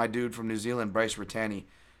 my dude from New Zealand, Bryce Ratani.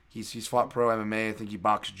 He's fought pro MMA. I think he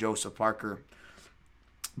boxed Joseph Parker.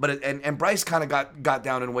 But and Bryce kind of got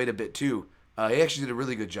down in weight a bit too. He actually did a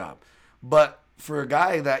really good job. But for a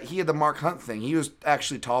guy that he had the Mark Hunt thing, he was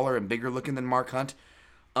actually taller and bigger looking than Mark Hunt.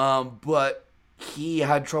 But he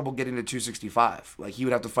had trouble getting to 265. Like he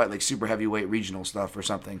would have to fight like super heavyweight regional stuff or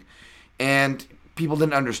something. And people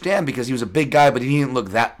didn't understand because he was a big guy, but he didn't look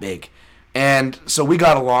that big. And so we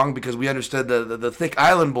got along because we understood the thick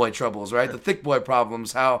island boy troubles, right? The thick boy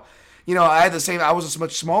problems. How, I had the same. I was a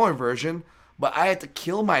much smaller version, but I had to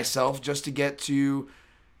kill myself just to get to,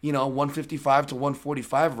 155 to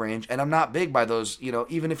 145 range. And I'm not big by those.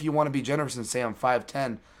 Even if you want to be generous and say I'm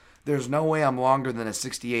 5'10", there's no way I'm longer than a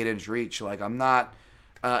 68-inch reach. Like I'm not.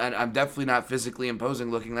 And I'm definitely not physically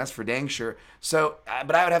imposing looking. That's for dang sure. So,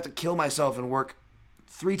 but I would have to kill myself and work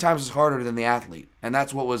 3 times as harder than the athlete, and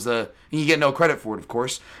that's what was and you get no credit for it, of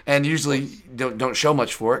course, and usually don't show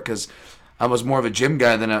much for it because I was more of a gym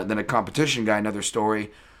guy than a competition guy. Another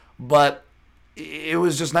story, but it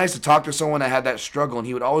was just nice to talk to someone that had that struggle, and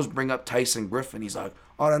he would always bring up Tyson Griffin. He's like,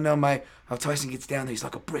 oh, I don't know how Tyson gets down there. He's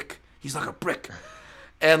like a brick.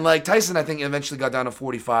 And like Tyson, I think eventually got down to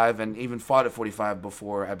 45 and even fought at 45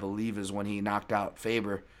 before, I believe, is when he knocked out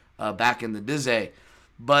Faber back in the Dizzy.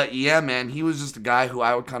 But yeah, man, he was just a guy who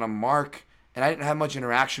I would kind of mark, and I didn't have much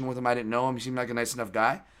interaction with him. I didn't know him. He seemed like a nice enough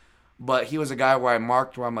guy. But he was a guy where I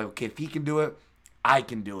marked where I'm like, okay, if he can do it, I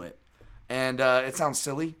can do it. And it sounds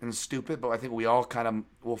silly and stupid, but I think we all kind of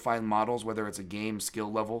will find models, whether it's a game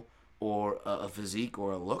skill level or a physique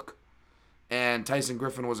or a look. And Tyson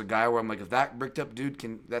Griffin was a guy where I'm like, if that bricked up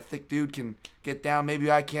that thick dude can get down,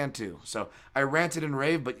 maybe I can too. So I ranted and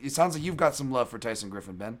raved, but it sounds like you've got some love for Tyson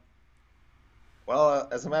Griffin, Ben. Well,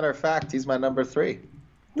 as a matter of fact, he's my number 3.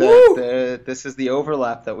 Woo! This is the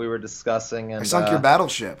overlap that we were discussing. And I sunk your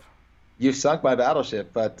battleship. You sunk my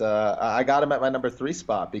battleship, but I got him at my number 3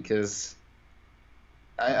 spot because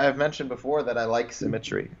I've mentioned before that I like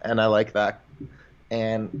symmetry, and I like that.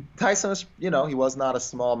 And Tyson is, he was not a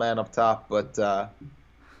small man up top, but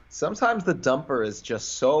sometimes the dumper is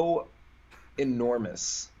just so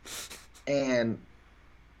enormous, and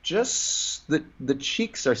just the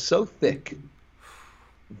cheeks are so thick.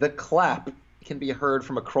 The clap can be heard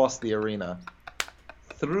from across the arena,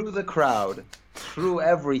 through the crowd, through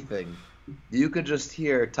everything. You could just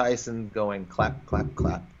hear Tyson going clap, clap,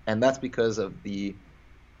 clap, and that's because of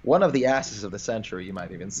one of the asses of the century, you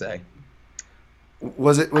might even say.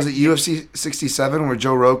 Was it UFC 67 where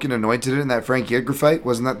Joe Rogan anointed it in that Frankie Edgar fight?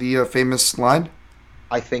 Wasn't that the famous line?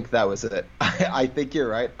 I think that was it. I think you're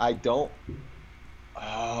right. I don't.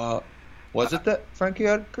 Was it the Frankie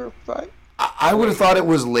Edgar fight? I would have thought it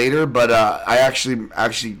was later, but I actually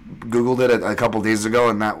Googled it a couple days ago,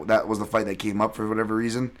 and that was the fight that came up for whatever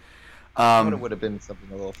reason. I thought it would have been something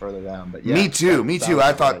a little further down, but yeah. Me too.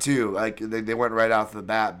 I thought right. too. Like they went right off the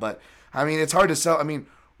bat, but I mean it's hard to sell. I mean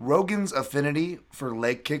Rogan's affinity for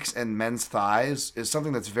leg kicks and men's thighs is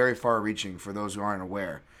something that's very far-reaching for those who aren't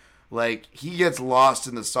aware. Like he gets lost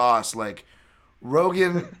in the sauce. Like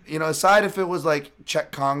Rogan, aside if it was like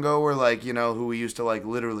Czech Congo or like who we used to like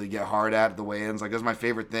literally get hard at the weigh-ins. Like that's my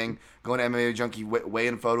favorite thing. Going to MMA Junkie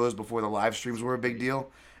weigh-in photos before the live streams were a big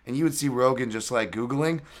deal. And you would see Rogan just like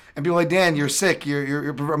Googling, and people like, Dan, you're sick. You're.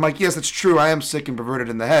 I'm like, yes, it's true. I am sick and perverted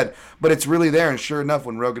in the head, but it's really there. And sure enough,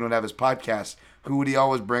 when Rogan would have his podcast, who would he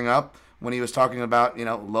always bring up when he was talking about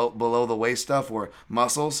below the waist stuff or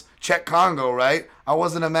muscles? Czech Congo, right? I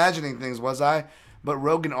wasn't imagining things, was I? But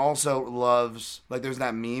Rogan also loves like there's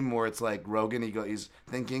that meme where it's like Rogan, he's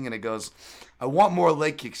thinking, and it goes, I want more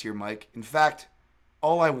leg kicks here, Mike. In fact,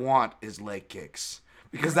 all I want is leg kicks.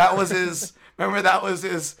 Because that was his. Remember, that was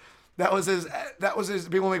his.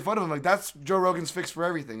 People make fun of him like that's Joe Rogan's fix for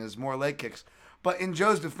everything is more leg kicks. But in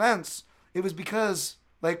Joe's defense, it was because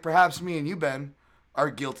like perhaps me and you, Ben, are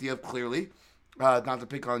guilty of clearly, not to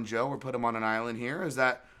pick on Joe or put him on an island here, is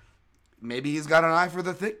that maybe he's got an eye for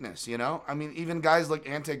the thickness. I mean, even guys like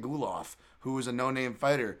Ante Gulov, who is a no-name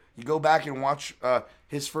fighter, you go back and watch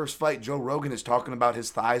his first fight. Joe Rogan is talking about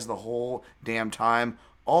his thighs the whole damn time,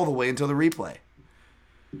 all the way until the replay.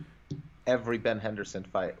 Every Ben Henderson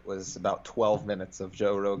fight was about 12 minutes of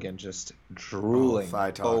Joe Rogan just drooling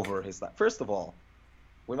over his thigh. First of all,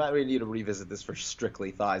 we might really need to revisit this for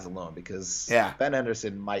strictly thighs alone because Ben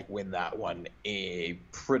Henderson might win that one a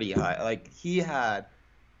pretty high. Like he had,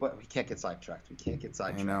 but we can't get sidetracked.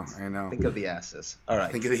 I know. Think of the asses. All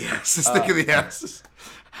right. Think of the asses.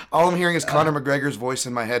 All I'm hearing is Conor McGregor's voice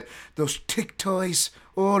in my head. Those tick toys.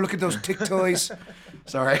 Oh, look at those tick toys.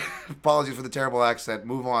 Sorry. Apologies for the terrible accent.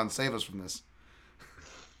 Move on. Save us from this.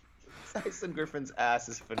 Tyson Griffin's ass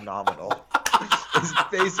is phenomenal. Is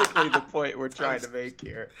basically the point we're trying to make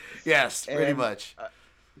here. Yes, pretty much.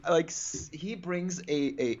 He brings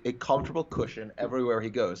a comfortable cushion everywhere he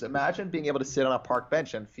goes. Imagine being able to sit on a park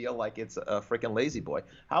bench and feel like it's a freaking lazy boy.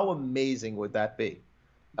 How amazing would that be?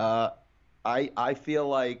 I feel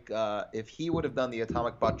like if he would have done the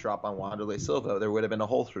atomic butt drop on Wanderlei Silva, there would have been a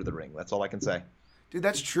hole through the ring. That's all I can say. Dude,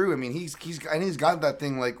 that's true. I mean, he's got that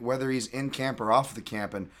thing like whether he's in camp or off the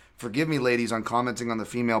camp. And forgive me, ladies, on commenting on the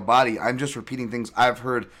female body. I'm just repeating things I've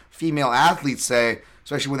heard female athletes say,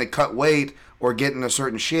 especially when they cut weight or get in a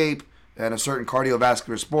certain shape and a certain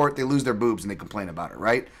cardiovascular sport. They lose their boobs and they complain about it,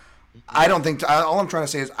 right? I don't think. All I'm trying to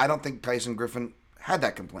say is I don't think Tyson Griffin had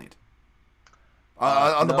that complaint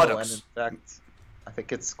on the buttocks. And in fact, I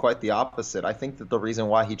think it's quite the opposite. I think that the reason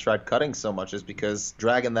why he tried cutting so much is because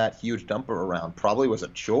dragging that huge dumper around probably was a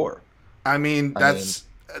chore. I mean, that's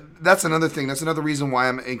another thing. That's another reason why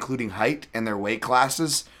I'm including height and their weight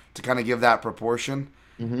classes to kind of give that proportion.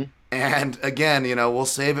 Mm-hmm. And again, we'll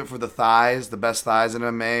save it for the thighs, the best thighs in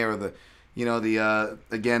MMA, or the,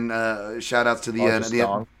 shout outs to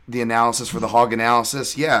the analysis for the hog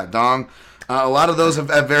analysis. Yeah, dong. A lot of those have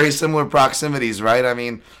very similar proximities, right? I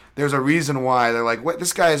mean, there's a reason why they're like, what?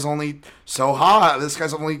 This guy is only so hot. This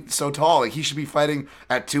guy's only so tall. Like he should be fighting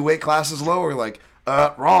at 2 weight classes lower. Like,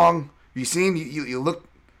 wrong. You seen? You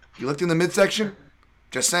looked in the midsection.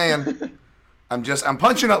 Just saying. I'm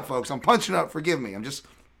punching up, folks. I'm punching up. Forgive me. I'm just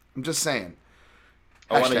saying.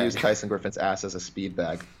 I want to use Tyson Griffin's ass as a speed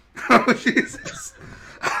bag. Oh Jesus.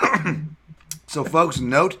 So, folks,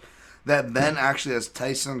 note that Ben actually has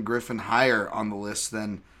Tyson Griffin higher on the list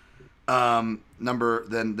than number.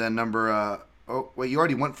 Oh wait, you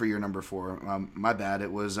already went for your number 4. My bad.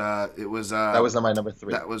 It was that was my number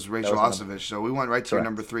 3. That was Rachel Osovich. So we went right to your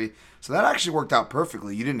number 3. So that actually worked out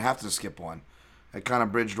perfectly. You didn't have to skip one. It kind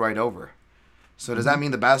of bridged right over. So does that mean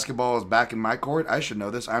the basketball is back in my court? I should know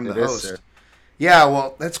this. I'm the host. Sir. Yeah,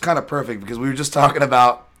 well, that's kind of perfect because we were just talking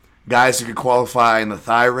about guys who could qualify in the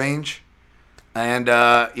thigh range. And,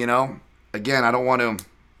 again, I don't want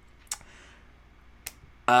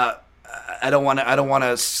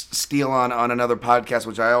to steal on another podcast,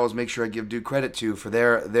 which I always make sure I give due credit to for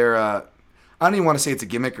their I don't even want to say it's a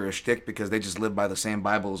gimmick or a shtick because they just live by the same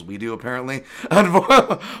Bible as we do, apparently.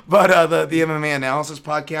 But the MMA Analysis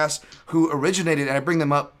podcast, who originated, and I bring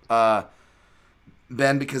them up,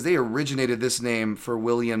 Ben, because they originated this name for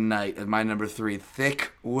William Knight at my number 3, Thicc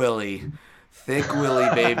Willie. Thicc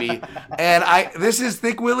Willie, baby. And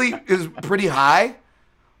Thicc Willie is pretty high,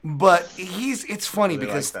 but it's funny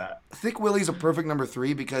because Thicc Willie's a perfect number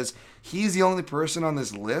 3 because he's the only person on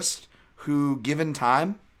this list who, given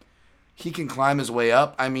time, he can climb his way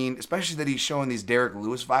up. I mean, especially that he's showing these Derek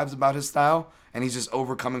Lewis vibes about his style, and he's just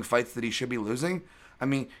overcoming fights that he should be losing. I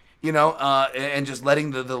mean, and just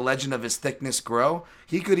letting the legend of his thickness grow.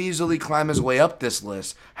 He could easily climb his way up this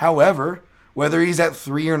list. However, whether he's at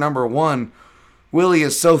 3 or number 1, Willie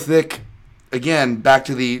is so thick. Again, back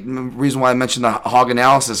to the reason why I mentioned the hog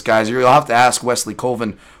analysis, guys. You'll have to ask Wesley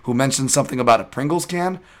Colvin, who mentioned something about a Pringles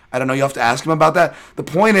can. I don't know. You have to ask him about that. The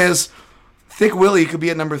point is, Thick Willie could be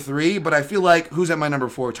at number 3, but I feel like, who's at my number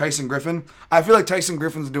 4? Tyson Griffin. I feel like Tyson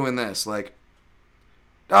Griffin's doing this. Like,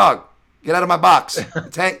 dog, get out of my box.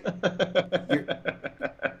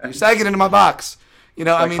 You're sagging into my box.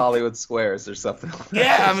 I mean, Hollywood Squares or something.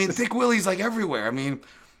 Yeah, I mean, Thick Willie's like everywhere. I mean,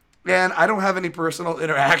 and I don't have any personal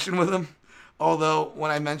interaction with him. Although,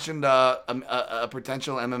 when I mentioned a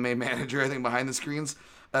potential MMA manager, I think behind the scenes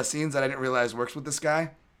that I didn't realize works with this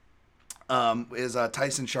guy, is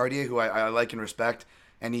Tyson Chartier, who I like and respect,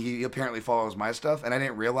 and he apparently follows my stuff, and I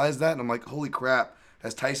didn't realize that, and I'm like, holy crap,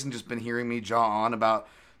 has Tyson just been hearing me jaw on about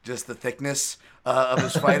just the thickness of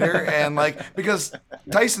his fighter? And like, because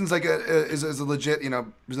Tyson's like is a legit,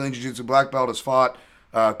 Brazilian Jiu-Jitsu black belt, has fought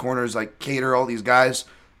corners like Cater, all these guys,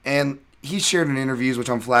 and he shared in interviews,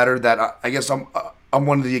 which I'm flattered that I guess I'm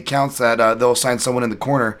one of the accounts that they'll assign someone in the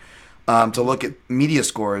corner to look at media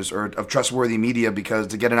scores or of trustworthy media, because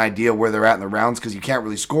to get an idea where they're at in the rounds, because you can't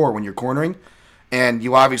really score when you're cornering, and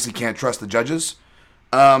you obviously can't trust the judges.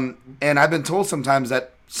 And I've been told sometimes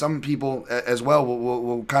that some people as well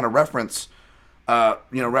will kind of reference, what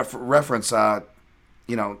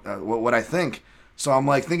I think. So I'm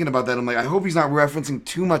like thinking about that. I'm like, I hope he's not referencing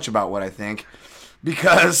too much about what I think.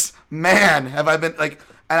 Because, man, have I been, like,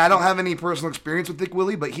 and I don't have any personal experience with Thick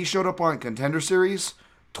Willie, but he showed up on Contender Series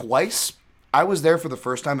twice. I was there for the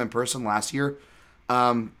first time in person last year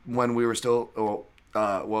when we were still,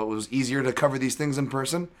 it was easier to cover these things in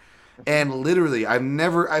person. And literally,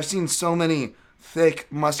 I've seen so many thick,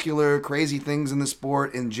 muscular, crazy things in the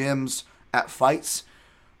sport, in gyms, at fights.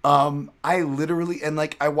 I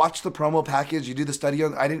watched the promo package. You do the study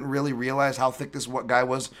on, I didn't really realize how thick this guy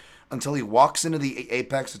was until he walks into the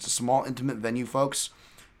Apex. It's a small, intimate venue, folks.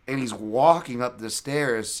 And he's walking up the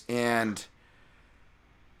stairs. And,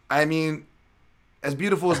 I mean, as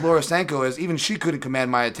beautiful as Laura Sanko is, even she couldn't command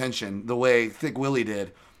my attention the way Thick Willie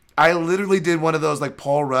did. I literally did one of those, like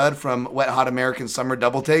Paul Rudd from Wet Hot American Summer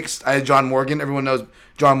double takes. I had John Morgan. Everyone knows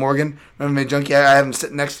John Morgan, MMA Junkie. I had him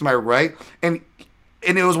sitting next to my right. And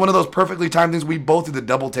it was one of those perfectly timed things. We both did the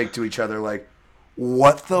double take to each other, like,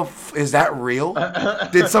 what the is that real?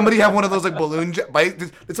 Did somebody have one of those like balloon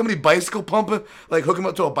did somebody bicycle pump it, like hook him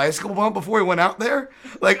up to a bicycle pump before he went out there?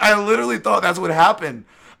 Like, I literally thought that's what happened.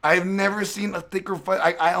 I've never seen a thicker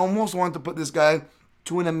fight. I almost wanted to put this guy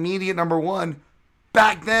to an immediate number 1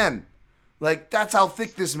 back then. Like, that's how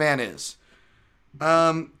thick this man is.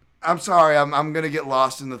 I'm sorry, I'm gonna get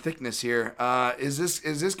lost in the thickness here. Is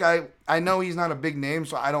this guy? I know he's not a big name,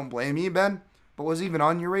 so I don't blame you, Ben. But was he even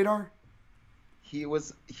on your radar? He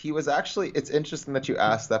was actually, it's interesting that you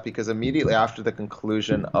asked that, because immediately after the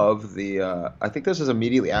conclusion of the, I think this was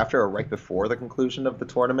immediately after or right before the conclusion of the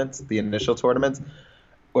tournament, the initial tournament,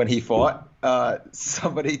 when he fought,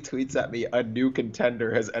 somebody tweets at me, a new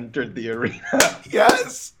contender has entered the arena.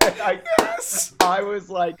 Yes! Yes! I was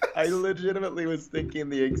like, I legitimately was thinking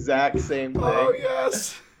the exact same thing. Oh,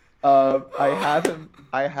 yes! I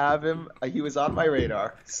have him, he was on my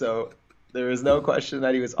radar, so there is no question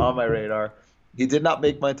that he was on my radar. He did not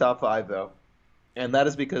make my top 5, though, and that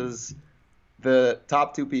is because the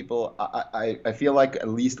top 2 people, I feel like at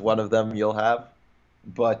least one of them you'll have,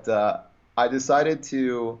 but I decided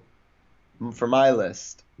to, for my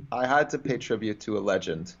list, I had to pay tribute to a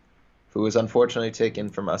legend who was unfortunately taken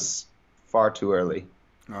from us far too early.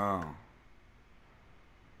 Oh.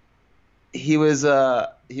 He was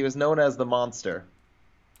known as the Monster.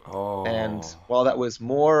 Oh. And while that was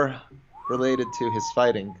more related to his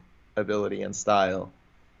fighting ability and style,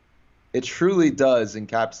 it truly does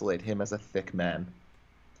encapsulate him as a thick man.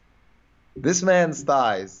 This man's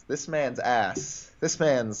thighs, this man's ass, this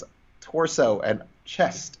man's torso and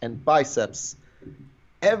chest and biceps,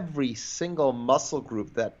 every single muscle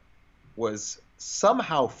group that was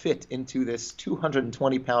somehow fit into this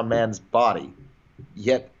 220-pound man's body,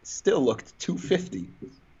 yet still looked 250.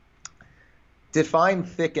 Defined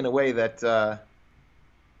thick in a way that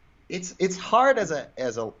it's hard as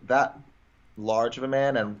a that large of a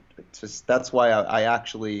man, and just that's why I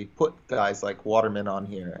actually put guys like Waterman on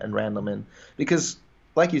here and Randleman, because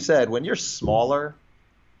like you said, when you're smaller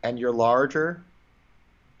and you're larger,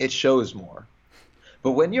 it shows more.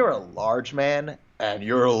 But when you're a large man and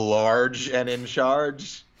you're large and in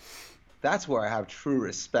charge, that's where I have true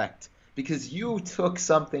respect, because you took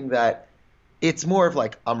something that it's more of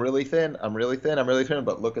like, I'm really thin, I'm really thin, I'm really thin,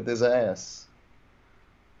 but look at this ass.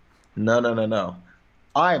 No, no, no, no.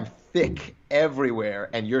 I'm thick everywhere,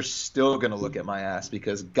 and you're still gonna look at my ass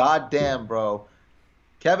because goddamn, bro,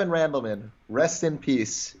 Kevin Randleman, rest in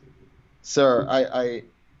peace, sir. I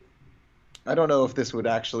don't know if this would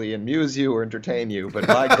actually amuse you or entertain you, but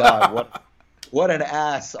my God, what an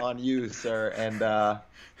ass on you, sir. And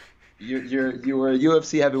you were a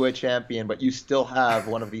UFC heavyweight champion, but you still have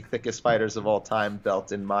one of the thickest fighters of all time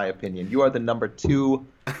belt, in my opinion. You are the number 2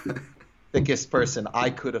 thickest person I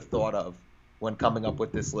could have thought of when coming up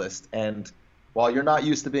with this list. And while you're not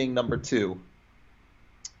used to being number 2,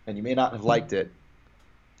 and you may not have liked it,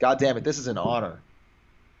 God damn it, this is an honor.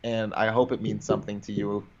 And I hope it means something to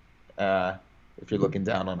you if you're looking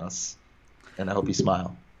down on us. And I hope you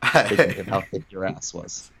smile, thinking of how thick your ass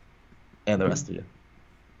was. And the rest of you.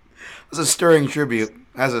 That's a stirring tribute.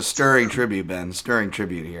 That's a stirring tribute, Ben. Stirring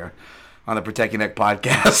tribute here on the Protect Your Neck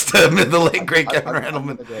podcast. The late great Kevin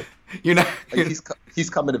Randleman. You're not. He's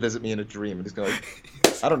coming to visit me in a dream, and he's going,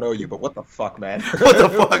 I don't know you, but what the fuck, man? What the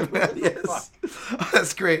fuck, man? Yes,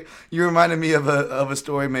 that's great. You reminded me of a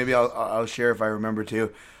story. Maybe I'll share if I remember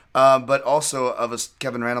to, but also of a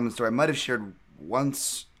Kevin Randleman story. I might have shared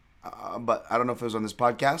once, but I don't know if it was on this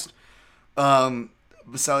podcast.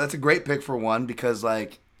 So that's a great pick for one because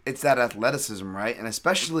like it's that athleticism, right? And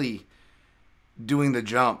especially doing the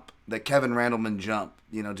jump, the Kevin Randleman jump,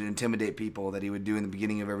 you know, to intimidate people that he would do in the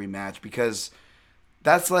beginning of every match because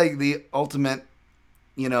that's like the ultimate,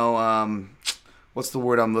 you know, what's the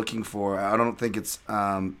word I'm looking for? I don't think it's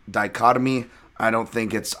dichotomy. I don't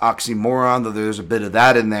think it's oxymoron, though there's a bit of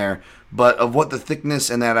that in there. But of what the thickness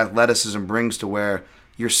and that athleticism brings to where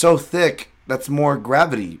you're so thick, that's more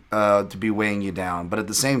gravity to be weighing you down. But at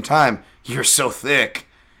the same time, you're so thick,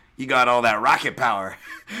 you got all that rocket power.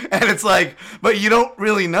 And it's like, but you don't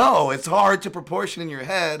really know. It's hard to proportion in your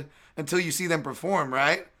head until you see them perform,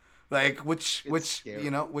 right? Like, which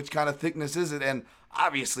you know, which kind of thickness is it? And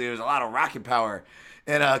obviously, there's a lot of rocket power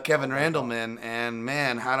in Kevin Randleman. And,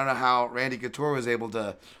 man, I don't know how Randy Couture was able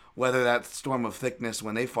to weather that storm of thickness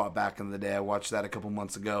when they fought back in the day. I watched that a couple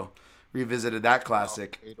months ago. Revisited that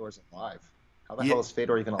classic. Fedor's alive. How the hell is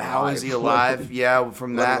Fedor even alive? How is he alive? Yeah,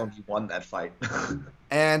 from Let that. alone he won that fight.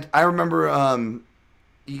 And I remember, I don't know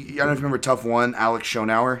if you remember Tough One, Alex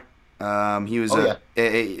Schonauer. He was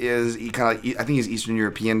he kind of, I think he's Eastern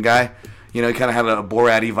European guy. You know, he kind of had a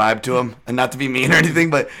Borat-y vibe to him, and not to be mean or anything,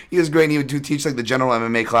 but he was great. And he would teach like the general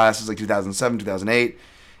MMA classes, like 2007, 2008.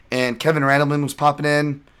 And Kevin Randleman was popping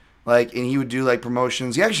in, like, and he would do like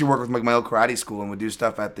promotions. He actually worked with like my old karate school and would do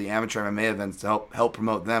stuff at the amateur MMA events to help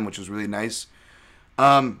promote them, which was really nice.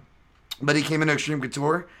 But he came into Extreme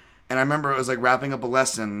Couture, and I remember it was like wrapping up a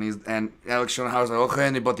lesson, and Alex Schonauer was like, "Okay,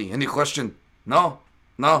 anybody, any question? No,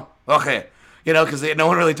 okay." You know, because no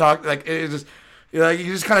one really talked. Like it just, you know, you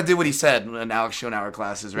just kind of did what he said in Alex Schonauer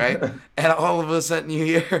classes, right? And all of a sudden you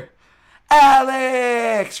hear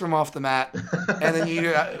Alex from off the mat, and then you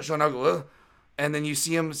hear Schonauer go, ugh. And then you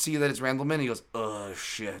see that it's Randleman, and he goes, "Oh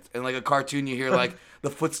shit!" And like a cartoon, you hear like the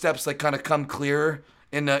footsteps like kind of come clearer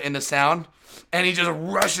in the sound, and he just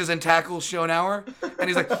rushes and tackles Schonauer, and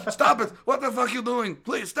he's like, "Stop it! What the fuck you doing?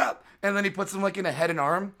 Please stop!" And then he puts him like in a head and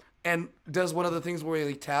arm, and does one of the things where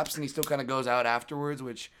he taps and he still kind of goes out afterwards,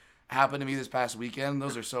 which happened to me this past weekend.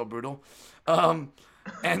 Those are so brutal.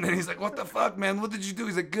 And then he's like, "What the fuck, man? What did you do?"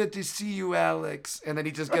 He's like, "Good to see you, Alex." And then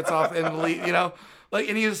he just gets off and you know, like,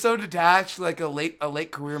 and he was so detached, like a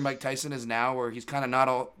late career Mike Tyson is now, where he's kind of not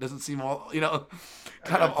all, doesn't seem all, you know,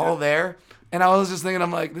 kind of all there. And I was just thinking,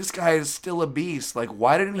 I'm like, this guy is still a beast. Like,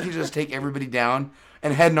 why didn't he just take everybody down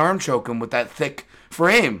and head and arm choke him with that thick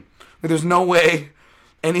frame? Like, there's no way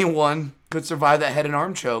anyone could survive that head and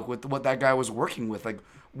arm choke with what that guy was working with. Like,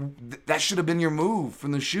 that should have been your move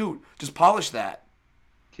from the shoot. Just polish that.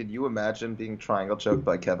 Can you imagine being triangle choked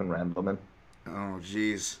by Kevin Randleman? Oh,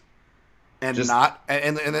 jeez. And just, not,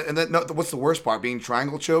 and then, no, what's the worst part? Being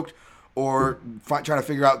triangle choked, or trying to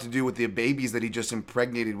figure out to do with the babies that he just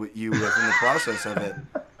impregnated with you with in the process of it.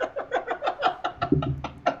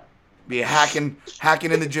 Be hacking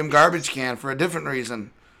in the gym garbage can for a different reason.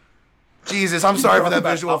 Jesus, I'm sorry for that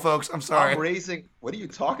visual, folks. I'm sorry. What are you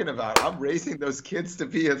talking about? I'm raising those kids to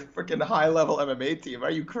be a freaking high-level MMA team.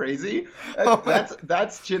 Are you crazy?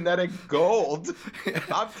 That's genetic gold.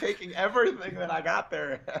 I'm taking everything that I got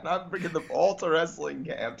there, and I'm bringing them all to wrestling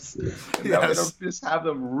camps. And I'm going to just have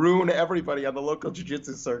them ruin everybody on the local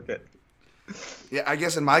jiu-jitsu circuit. Yeah, I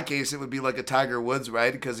guess in my case, it would be like a Tiger Woods,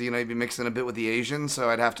 right? Because, you know, he'd be mixing a bit with the Asians,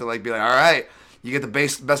 so I'd have to, like, be like, all right, you get the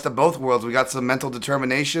best of both worlds. We got some mental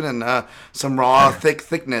determination and some raw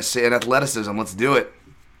thickness and athleticism. Let's do it.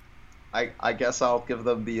 I guess I'll give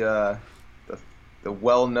them the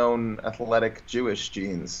well-known athletic Jewish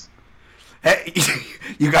genes. Hey,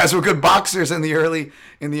 you guys were good boxers in the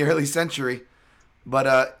early century,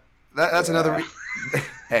 but that's another.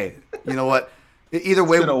 Hey, you know what? Either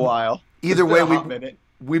way, it's been a while. Either way,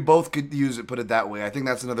 we both could use it. Put it that way. I think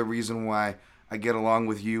that's another reason why I get along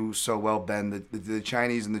with you so well, Ben. The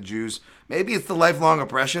Chinese and the Jews. Maybe it's the lifelong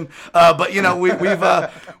oppression, but you know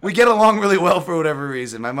we get along really well for whatever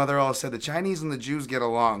reason. My mother always said the Chinese and the Jews get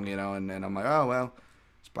along, you know, and I'm like, oh well.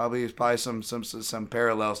 It's probably some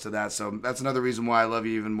parallels to that. So that's another reason why I love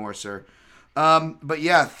you even more, sir. But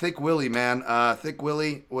yeah, Thicc Willie, man. Thicc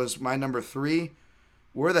Willie was my number 3.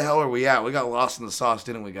 Where the hell are we at? We got lost in the sauce,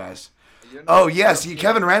 didn't we, guys? Oh yes,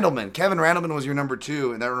 Kevin Randleman. Kevin Randleman was your number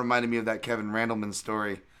 2, and that reminded me of that Kevin Randleman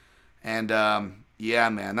story. And yeah,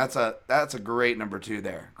 man, that's a great number 2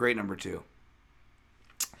 there. Great number 2.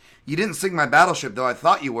 You didn't sing my Battleship though. I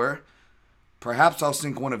thought you were. Perhaps I'll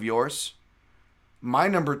sing one of yours. My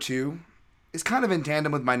number 2 is kind of in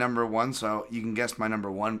tandem with my number 1, so you can guess my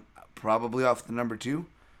number 1 probably off the number 2.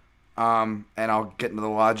 And I'll get into the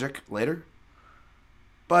logic later.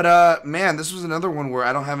 But, man, this was another one where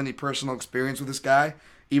I don't have any personal experience with this guy.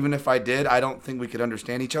 Even if I did, I don't think we could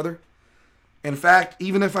understand each other. In fact,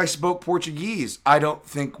 even if I spoke Portuguese, I don't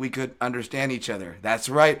think we could understand each other. That's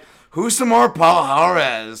right. Husamar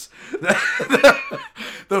Palhares.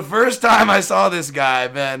 The first time I saw this guy,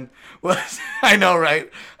 Ben, was, I know, right?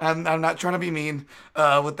 I'm not trying to be mean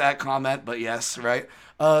with that comment, but yes, right?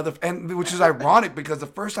 Which is ironic because the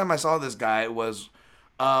first time I saw this guy was,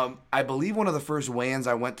 I believe one of the first weigh-ins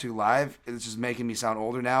I went to live. It's just making me sound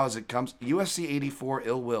older now as it comes. UFC 84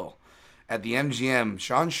 Ill Will at the MGM.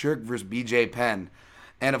 Sean Shirk versus BJ Penn.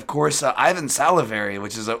 And of course, Ivan Salivary,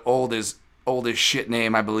 which is an old as shit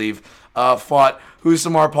name, I believe, fought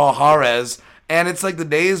Husamar Palhares. And it's like the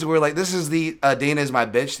days where, like, this is the Dana is my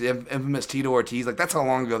bitch, the infamous Tito Ortiz. Like, that's how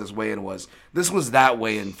long ago this weigh-in was. This was that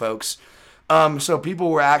weigh-in, folks. So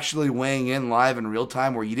people were actually weighing in live in real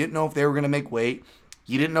time where you didn't know if they were going to make weight.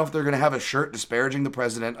 You didn't know if they were going to have a shirt disparaging the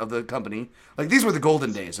president of the company. Like, these were the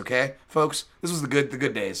golden days, okay, folks? This was the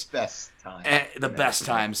good days. Best time. The best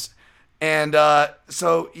times. And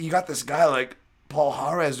so you got this guy like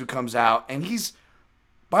Palhares who comes out, and he's,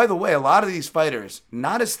 by the way, a lot of these fighters,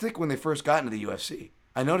 not as thick when they first got into the UFC.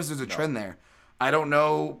 I noticed there's a trend there. I don't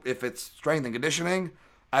know if it's strength and conditioning.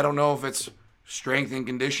 I don't know if it's strength and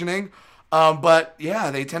conditioning. But,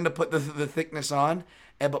 yeah, they tend to put the thickness on.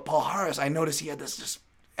 But Palhares, I noticed he had this just,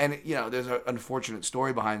 and you know, there's an unfortunate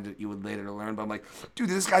story behind it you would later learn. But I'm like, dude,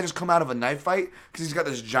 did this guy just come out of a knife fight? Because he's got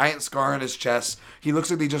this giant scar on his chest. He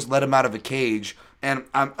looks like they just let him out of a cage. And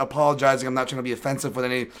I'm apologizing. I'm not trying to be offensive with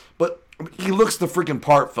any, but he looks the freaking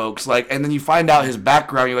part, folks. Like, and then you find out his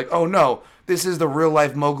background. You're like, oh no, this is the real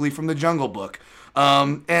life Mowgli from the Jungle Book.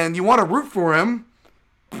 And you want to root for him,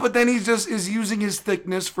 but then he just is using his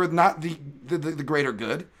thickness for not the greater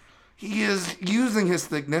good. He is using his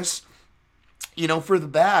thickness, you know, for the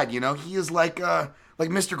bad. You know, he is like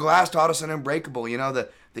Mr. Glass taught us in Unbreakable. You know,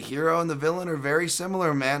 the hero and the villain are very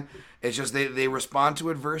similar, man. It's just they respond to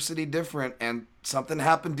adversity different, and something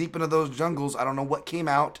happened deep into those jungles. I don't know what came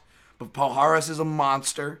out, but Palhares is a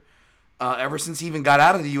monster. Ever since he even got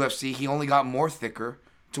out of the UFC, he only got more thicker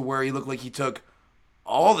to where he looked like he took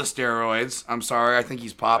all the steroids. I'm sorry, I think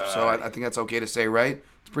he's popped, so I think that's okay to say, right?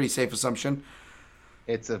 It's a pretty safe assumption.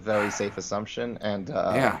 It's a very safe assumption, and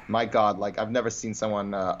yeah. My God, like I've never seen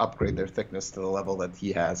someone upgrade their thickness to the level that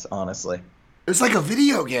he has. Honestly, it's like a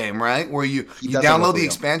video game, right? Where you download the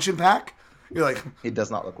expansion pack. You're like, it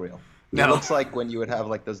does not look real. No. It looks like when you would have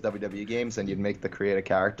like those WWE games, and you'd make the create a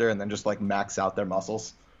character, and then just like max out their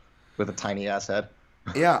muscles with a tiny ass head.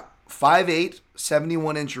 Yeah, 5'8",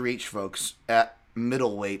 71-inch reach, folks, at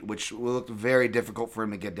middleweight, which will look very difficult for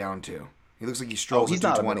him to get down to. He looks like he strolls he's at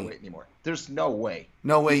not 220. a middleweight anymore. There's no way.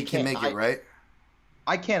 No way he can make it, right?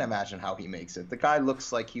 I can't imagine how he makes it. The guy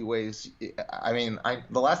looks like he weighs. I mean,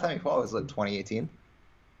 the last time he fought was like 2018.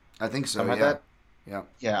 I think so. Something Yeah. like that. Yeah.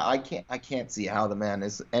 Yeah, I can't see how the man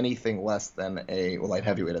is anything less than a light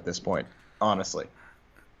heavyweight at this point. Honestly.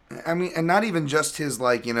 I mean, and not even just his,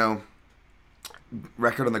 like, you know,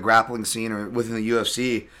 record on the grappling scene or within the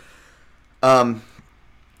UFC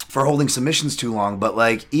for holding submissions too long, but,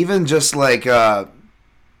 like, even just, like,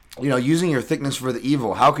 you know, using your thickness for the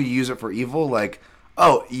evil. How could you use it for evil? Like,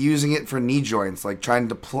 using it for knee joints, like trying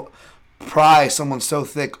to pry someone so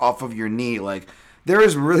thick off of your knee. Like, there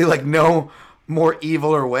is really, like, no more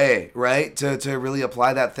eviler way, right, to really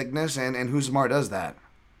apply that thickness, and Husamar does that.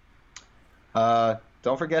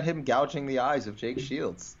 Don't forget him gouging the eyes of Jake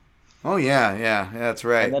Shields Oh yeah, that's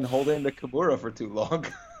and right. then holding the Kimura for too long.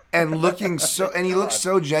 And he looks God,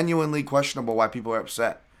 so genuinely questionable why people are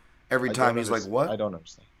upset. Every I time don't he's like, understand. I "What? don't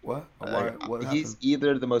understand. What? Why? What He's happened?"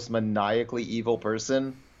 either the most maniacally evil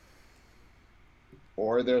person,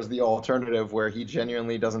 or there's the alternative where he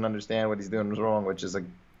genuinely doesn't understand what he's doing is wrong, which is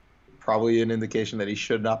probably an indication that he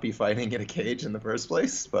should not be fighting in a cage in the first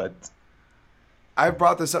place. But I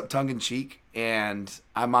brought this up tongue in cheek, and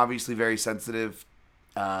I'm obviously very sensitive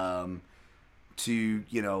um, to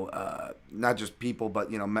not just people, but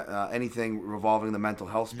anything revolving the mental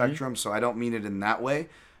health spectrum. So I don't mean it in that way,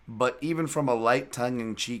 but even from a light tongue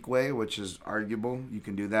in cheek way, which is arguable, you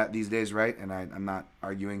can do that these days, right? And I'm not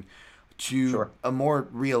arguing. To sure, a more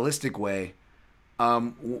realistic way,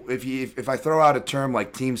 if I throw out a term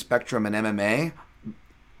like team spectrum in MMA,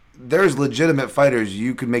 there's legitimate fighters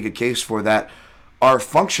you could make a case for that are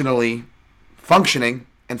functioning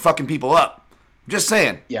and fucking people up. I'm just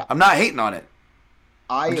saying. yeah. I'm not hating on it.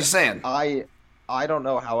 I'm I just saying. I I don't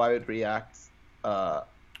know how I would react uh,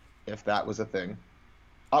 if that was a thing.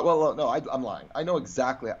 No, I'm lying. I know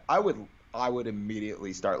exactly. I would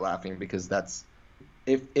immediately start laughing because that's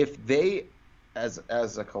if they as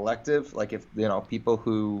a collective, like if people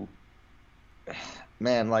who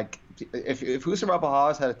man, like if Husam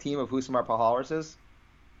Pahalas had a team of Husam Pahalas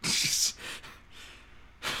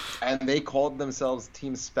and they called themselves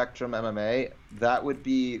Team Spectrum MMA, that would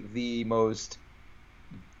be the most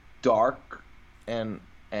dark and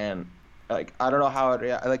like I don't know how it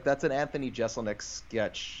like that's an Anthony Jeselnik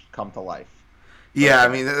sketch come to life. Right Yeah, I there.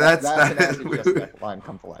 mean That's an Anthony Jeselnik line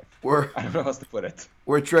come to life. we're I don't know how else to put it.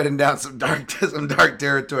 we're treading down some dark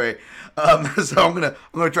territory. So I'm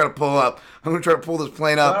gonna try to pull up. I'm gonna try to pull this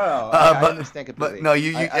plane No, up. no, no. I understand But completely. no,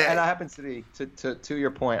 you And I happen to be to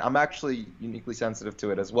your point. I'm actually uniquely sensitive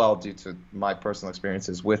to it as well due to my personal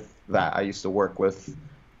experiences with that. I used to work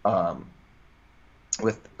um,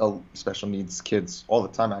 with special needs kids all the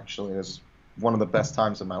time. Actually, it was one of the best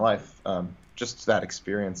times of my life. Just that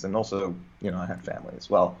experience, and also, I had family as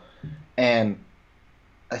well, and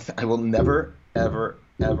I will never, ever,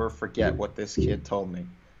 ever forget what this kid told me.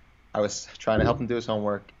 I was trying to help him do his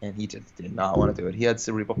homework, and he just did not want to do it. He had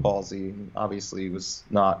cerebral palsy, and obviously was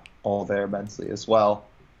not all there mentally as well.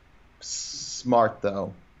 Smart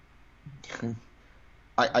though.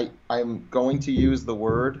 I'm going to use the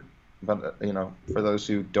word, but for those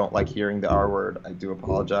who don't like hearing the R word, I do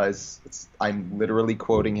apologize. I'm literally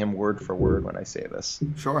quoting him word for word when I say this.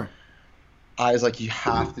 sure. I was like, "You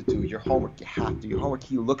have to do your homework. You have to do your homework."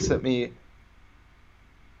 He looks at me,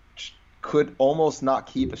 could almost not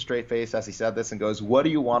keep a straight face as he said this, and goes, "What do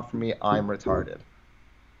you want from me? I'm retarded."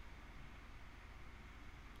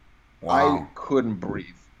 I Wow. couldn't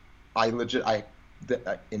breathe. I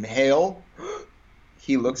inhale.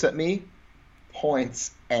 He looks at me,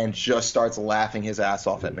 points, and just starts laughing his ass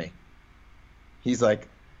off at me. He's like,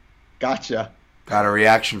 "Gotcha." Got a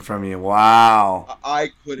reaction from you. Wow. I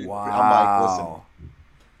couldn't. I'm like, "Listen, Wow.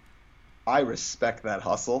 I respect that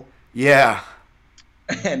hustle, Yeah.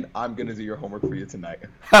 and I'm gonna do your homework for you tonight.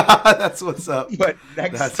 That's what's up. But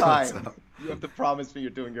next That's what's time, up. you have to promise me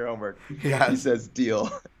you're doing your homework." Yeah. He says,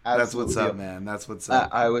 "Deal." That's Absolute what's deal. up, man. That's what's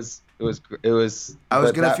up. It was. I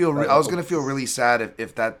was But gonna that, feel that I was oh, gonna feel really sad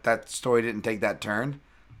if that story didn't take that turn.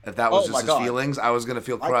 If that was oh just my his God. feelings, I was gonna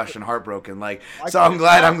feel I crushed could, and heartbroken. Like, I so I'm couldn't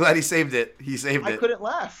glad. I'm laugh. glad he saved it. He saved I it. couldn't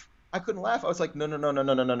laugh. I couldn't laugh. I was like, "No, no, no, no,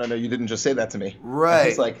 no, no, no, no, no! You didn't just say that to me." And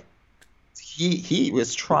he's Right. like, he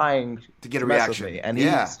was trying To get a to mess with reaction. me, and he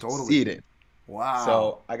Yeah. Totally. succeeded. Wow.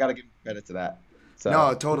 So I gotta give him credit to that.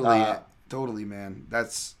 No. So Totally. Totally, man.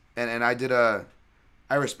 That's and I did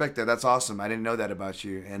I respect that. That's awesome. I didn't know that about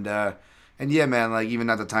you. And yeah, man. Like even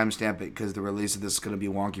not to timestamp it because the release of this is gonna be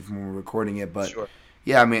wonky from when we're recording it, but sure.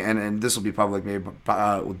 yeah, I mean, and this will be public. Maybe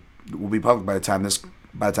will be public by the time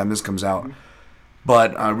this comes out. Mhm.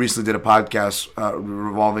 But I recently did a podcast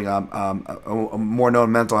revolving a more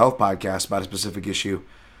known mental health podcast about a specific issue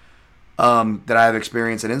that I have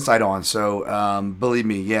experience and insight on. So believe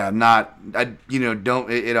me, yeah, I'm not. I don't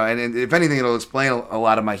and if anything, it'll explain a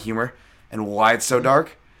lot of my humor and why it's so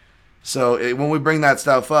dark. So when we bring that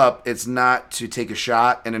stuff up, it's not to take a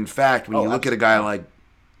shot. And in fact, when you Oh, look at a absolutely guy not. like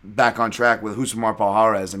back on track with Husam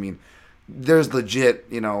Palhares, I mean, there's legit,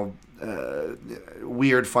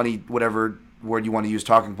 weird, funny, whatever word you want to use,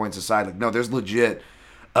 talking points aside. Like, no, there's legit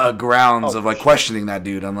grounds Oh, of for like sure. questioning that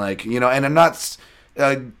dude. I'm like, and I'm not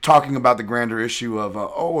talking about the grander issue of,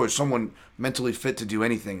 is someone mentally fit to do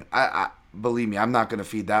anything? I believe me, I'm not going to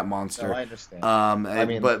feed that No, monster. I understand. I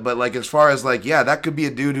mean, But like as far as like, yeah, that could be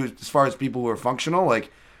a dude who, as far as people who are functional,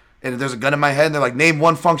 like and there's a gun in my head, and they're like, name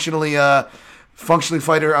one functionally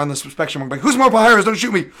fighter on the spectrum. I'm like, who's more Harris? Don't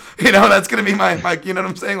shoot me. That's gonna be my. You know what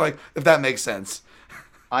I'm saying? Like, if that makes sense.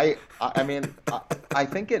 I mean, I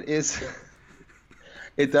think it is.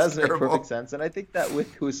 It does make perfect sense, and I think that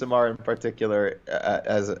with Husamar in particular,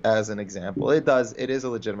 as an example, it is a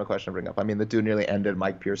legitimate question to bring up. I mean, the dude nearly ended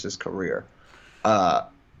Mike Pierce's career.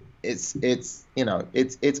 It's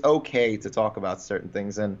okay to talk about certain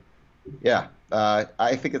things, and yeah,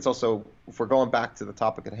 I think it's also, if we're going back to the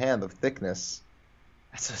topic at hand of thickness,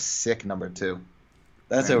 that's a sick number 2.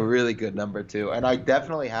 That's a really good number 2, and I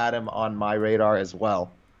definitely had him on my radar as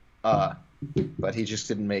well. But he just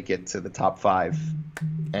didn't make it to the top 5.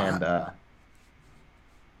 And,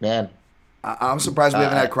 man. I'm surprised we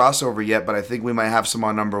haven't had crossover yet, but I think we might have some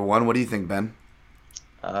on number 1. What do you think, Ben?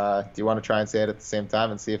 Do you want to try and say it at the same time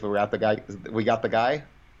and see if we got the guy? We got the guy?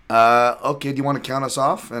 Okay, do you want to count us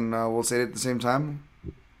off and we'll say it at the same time?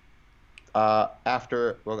 I'm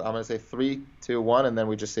going to say 3, 2, 1, and then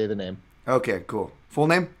we just say the name. Okay, cool. Full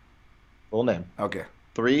name? Full name. Okay.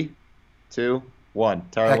 3, 2, 1.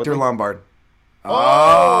 Hector Lombard.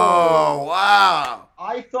 Oh, wow.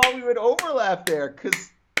 I thought we would overlap there because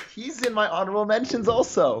he's in my honorable mentions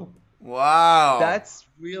also. Wow. That's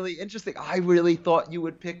really interesting. I really thought you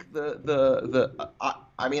would pick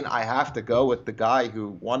I mean, I have to go with the guy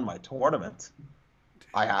who won my tournament.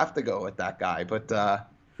 I have to go with that guy, but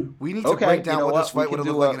we need to break down what this fight would have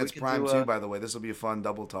looked like in its prime too, by the way. This will be a fun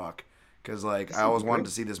double talk because I always wanted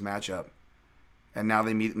to see this matchup. And now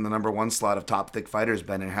they meet in the number 1 slot of top Thicc Fighters,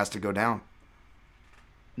 Ben, and it has to go down.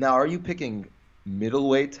 Now, are you picking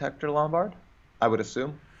middleweight Hector Lombard? I would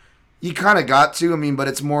assume. You kind of got to, but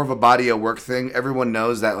it's more of a body of work thing. Everyone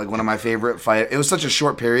knows that, like, one of my favorite it was such a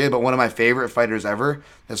short period, but one of my favorite fighters ever,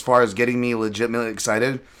 as far as getting me legitimately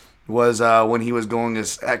excited, was when he was going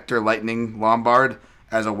as Hector Lightning Lombard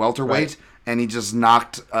as a welterweight, and he just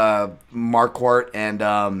knocked Marquardt and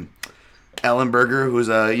Ellenberger, who's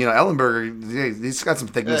Ellenberger, he's got some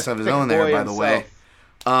thickness of his own there, by the way.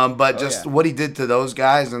 But what he did to those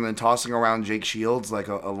guys and then tossing around Jake Shields like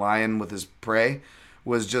a lion with his prey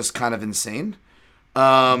was just kind of insane.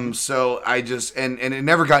 So I just and it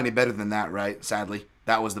never got any better than that, right? Sadly,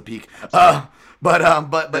 that was the peak.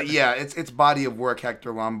 But yeah, it's body of work,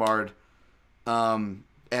 Hector Lombard, and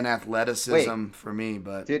athleticism for me.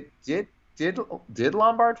 But did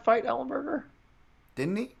Lombard fight Ellenberger?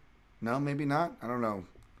 Didn't he? No, maybe not. I don't know.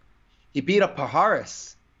 He beat up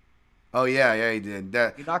Pajares. Oh yeah, he did.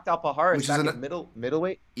 He knocked out Pajares back in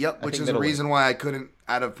middleweight. Yep, which is a reason why I couldn't,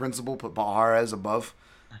 out of principle, put Pajares above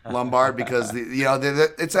Lombard because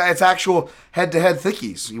it's actual head-to-head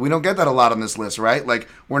thickies. We don't get that a lot on this list, right? Like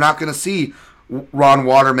we're not going to see Ron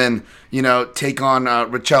Waterman, take on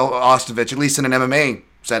Rachel Ostovich, at least in an MMA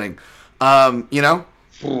setting.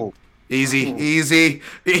 Easy.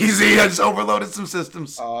 I just overloaded some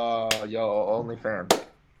systems. OnlyFans.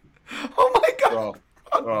 Oh my God.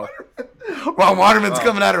 Bro. Ron Waterman's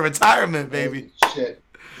coming out of retirement, baby. Shit.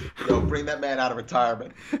 Yo, bring that man out of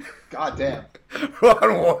retirement. God damn.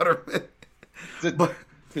 Ron Waterman.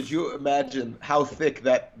 Could you imagine how thick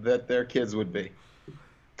that their kids would be?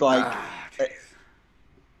 Like,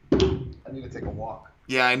 I need to take a walk.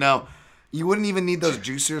 Yeah, I know. You wouldn't even need those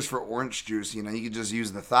juicers for orange juice. You could just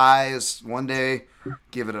use the thighs one day,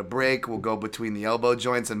 give it a break. We'll go between the elbow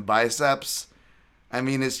joints and biceps.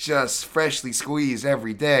 It's just freshly squeezed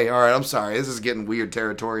every day. All right, I'm sorry. This is getting weird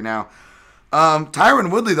territory now.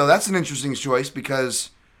 Tyron Woodley, though, that's an interesting choice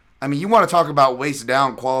because, you want to talk about waist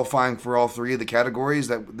down qualifying for all 3 of the categories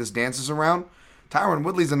that this dances around. Tyron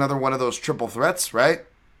Woodley's another one of those triple threats, right?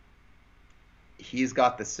 He's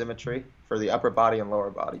got the symmetry for the upper body and lower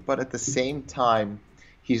body, but at the same time,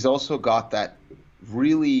 he's also got that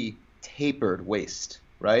really tapered waist,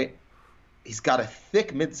 right? He's got a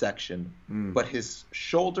thick midsection, but his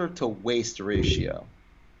shoulder to waist ratio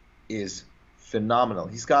is phenomenal.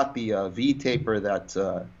 He's got the V taper that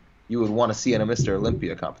you would want to see in a Mr.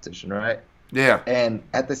 Olympia competition, right? Yeah. And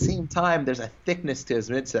at the same time, there's a thickness to his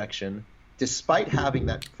midsection, despite having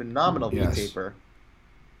that phenomenal V taper.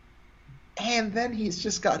 And then he's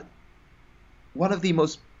just got one of the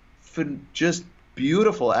most just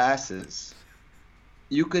beautiful asses.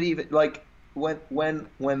 You could even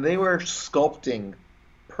when they were sculpting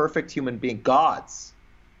perfect human being gods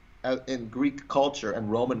in Greek culture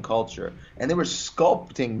and Roman culture, and they were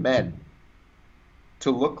sculpting men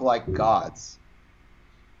to look like gods,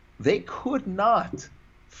 they could not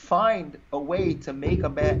find a way to make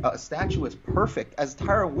a statue as perfect as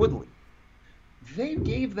Tyron Woodley. They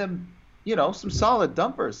gave them, some solid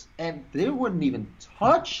dumpers, and they wouldn't even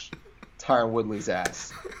touch Tyron Woodley's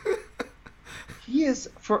ass. He is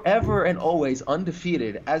forever and always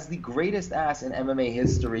undefeated as the greatest ass in MMA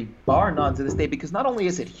history, bar none to this day, because not only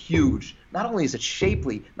is it huge, not only is it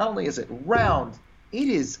shapely, not only is it round, it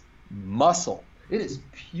is muscle. It is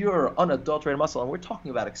pure, unadulterated muscle, and we're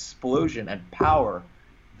talking about explosion and power.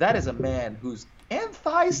 That is a man and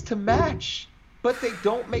thighs to match, but they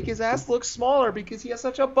don't make his ass look smaller because he has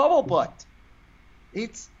such a bubble butt.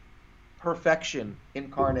 It's perfection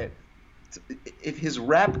incarnate. If his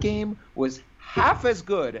rap game was half as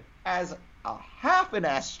good as a half an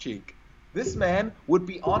ass cheek, this man would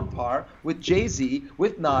be on par with Jay-Z,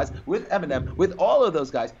 with Nas, with Eminem, with all of those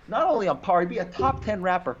guys. Not only on par, he'd be a top 10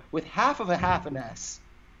 rapper with half of a half an ass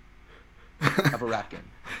of a rap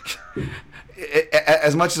game.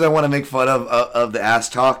 As much as I want to make fun of the ass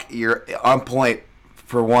talk, you're on point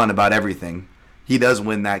for one about everything. He does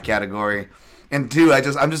win that category, and two,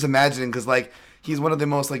 I'm just imagining because like he's one of the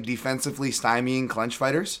most like defensively stymieing clinch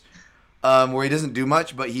fighters, where he doesn't do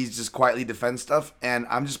much, but he's just quietly defends stuff. And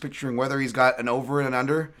I'm just picturing whether he's got an over and an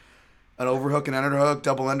under, an overhook and underhook,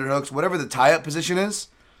 double underhooks, whatever the tie-up position is,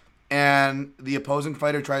 and the opposing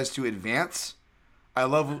fighter tries to advance. I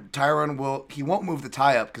love Tyron he won't move the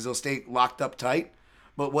tie-up because he'll stay locked up tight.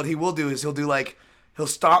 But what he will do is he'll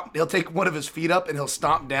take one of his feet up and he'll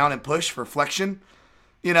stomp down and push for flexion.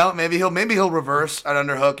 You know, maybe he'll reverse an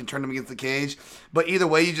underhook and turn him against the cage. But either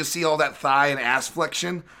way, you just see all that thigh and ass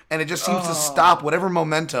flexion, and it just seems to stop whatever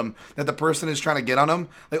momentum that the person is trying to get on him.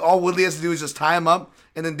 Like all Woodley has to do is just tie him up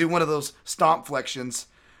and then do one of those stomp flexions,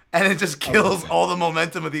 and it just kills all the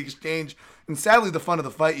momentum of the exchange. And sadly, the fun of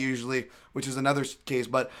the fight usually, which is another case.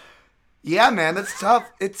 But yeah, man, that's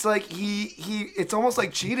tough. It's like it's almost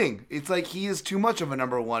like cheating. It's like he is too much of a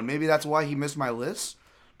number one. Maybe that's why he missed my list,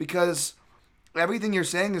 because everything you're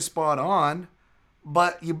saying is spot on,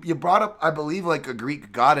 but you brought up, I believe, like a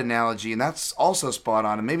Greek god analogy, and that's also spot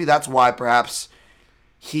on. And maybe that's why perhaps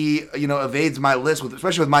he, evades my list,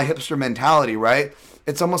 especially with my hipster mentality, right?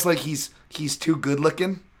 It's almost like he's too good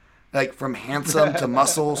looking, like from handsome to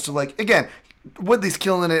muscles to like, again, Woodley's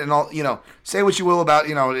killing it and all, say what you will about,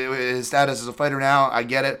 his status as a fighter now. I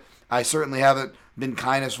get it. I certainly haven't been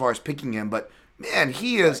kind as far as picking him, but man,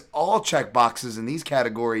 he is all check boxes in these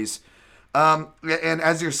categories. And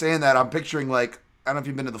as you're saying that, I'm picturing like, I don't know if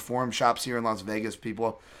you've been to the forum shops here in Las Vegas,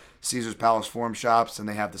 people, Caesar's Palace forum shops, and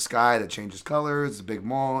they have the sky that changes colors, the big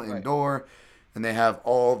mall indoor, and they have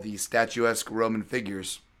all these statuesque Roman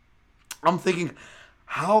figures. I'm thinking,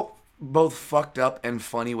 how both fucked up and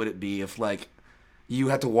funny would it be if like you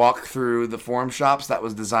had to walk through the forum shops that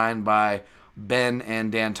was designed by Ben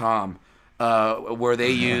and Dan Tom, where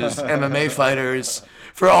they use MMA fighters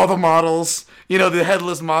for all the models, the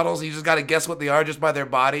headless models. You just got to guess what they are just by their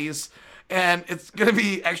bodies. And it's going to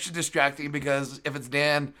be extra distracting because if it's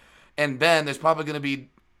Dan and Ben, there's probably going to be,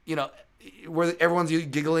 where everyone's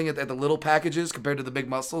giggling at the little packages compared to the big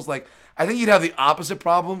muscles. Like, I think you'd have the opposite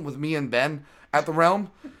problem with me and Ben at the Realm.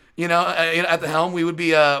 At the helm, we would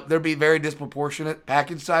be, there'd be very disproportionate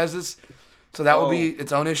package sizes. So that would be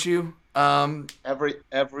its own issue.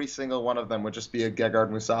 Every single one of them would just be a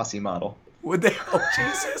Gegard Mousasi model. Would they? Oh,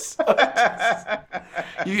 Jesus. Oh,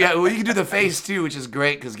 Jesus. You can do the face, too, which is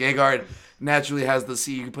great, because Gegard naturally has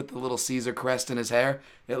you can put the little Caesar crest in his hair.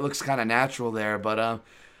 It looks kind of natural there, but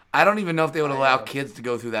I don't even know if they would allow kids to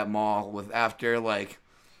go through that mall after, like,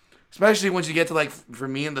 especially once you get to, like, for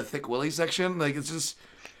me in the Thicc Willie section, like, it's just,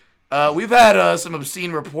 we've had some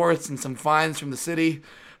obscene reports and some fines from the city.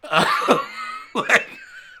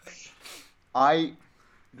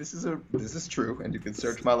 This is true, and you can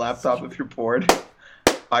search my laptop if you're bored.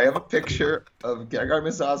 I have a picture of Gegard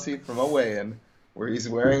Mousasi from a weigh-in where he's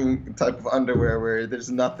wearing a type of underwear where there's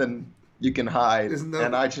nothing you can hide,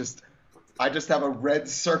 and I just have a red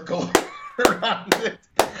circle around it,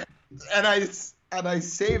 and I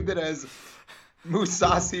saved it as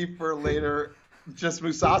Mousasi for later, just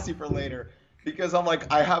Mousasi for later. Because I'm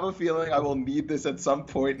like, I have a feeling I will need this at some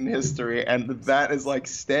point in history, and that is like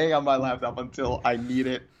staying on my laptop until I need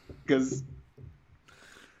it. Because,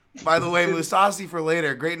 by the way, Mousasi for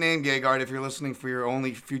later, great name, Gegard. If you're listening for your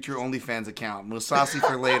future OnlyFans account, Mousasi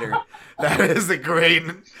for later. That's a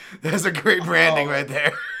great branding right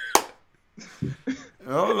there.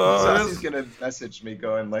 Mousasi's gonna message me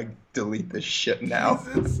going like, delete this shit now.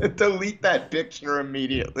 Delete that picture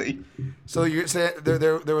immediately. So you're saying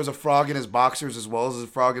there was a frog in his boxers as well as a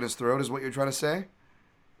frog in his throat, is what you're trying to say?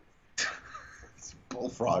 It's a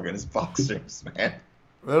bullfrog in his boxers, man.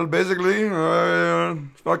 Well, basically,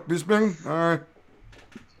 fuck this thing. All right.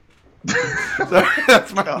 Sorry,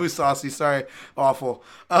 that's my Mousasi. Sorry, awful.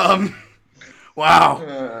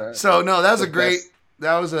 Wow. So no, that's a great.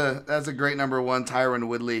 That's a great number one, Tyron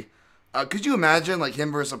Woodley. Could you imagine like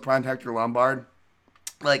him versus a prime Hector Lombard?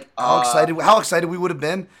 Like Uh, how excited we would have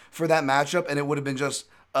been for that matchup, and it would have been just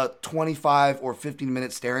a 25 or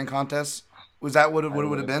 15-minute staring contest. Was that what I it would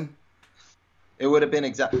would have have. been? It would have been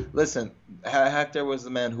exact. Listen, Hector was the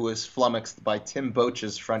man who was flummoxed by Tim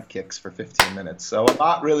Boach's front kicks for 15 minutes. So I'm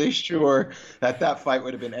not really sure that that fight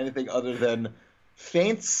would have been anything other than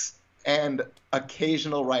feints and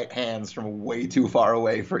occasional right hands from way too far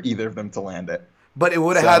away for either of them to land it. But it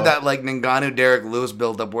would have had So that like Ngannou Derek Lewis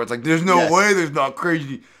build up where it's like, there's no way, yes, there's not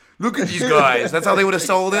crazy. Look at these guys. That's how they would have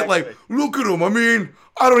sold it. Like, exactly. look at them. I mean,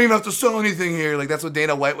 I don't even have to sell anything here. Like that's what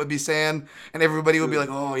Dana White would be saying, and everybody would be like,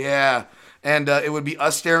 oh yeah, and it would be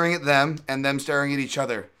us staring at them and them staring at each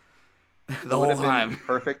other It the would whole have been time.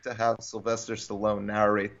 perfect to have Sylvester Stallone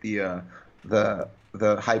narrate the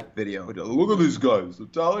hype video. Look at these guys. I'm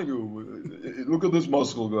telling you. Look at this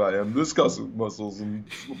muscle guy and this guy's muscles, and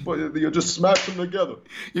you just smash them together.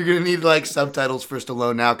 You're gonna need like subtitles for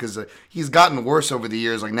Stallone now because he's gotten worse over the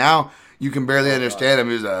years. Like now you can barely Oh God. understand him.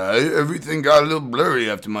 He's everything got a little blurry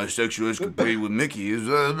after my sexual escapade with Mickey.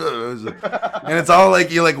 And it's all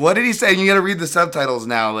like you're like, what did he say? And you got to read the subtitles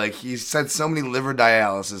now. Like he said so many liver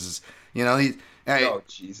dialysis. You know Oh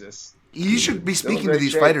Jesus. you should be Still in speaking to great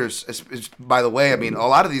these shape. fighters. By the way, I mean a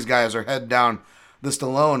lot of these guys are head down the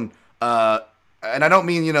Stallone. And I don't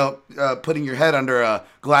mean putting your head under a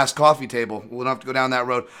glass coffee table. We'll not have to go down that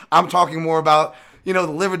road. I'm talking more about the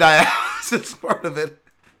liver dialysis part of it.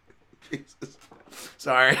 Jesus,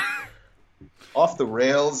 sorry. Off the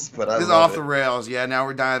rails, but I This is love off the it. rails. Yeah, now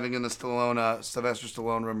we're diving into Stallone, Sylvester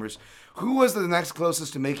Stallone rumors. Who was the next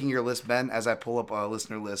closest to making your list, Ben? As I pull up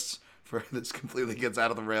listener lists for this completely gets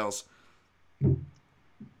out of the rails.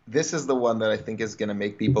 This is the one that I think is going to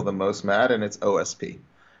make people the most mad, and it's OSP.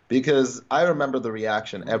 Because I remember the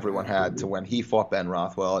reaction everyone had to when he fought Ben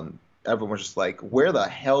Rothwell, and everyone was just like, where the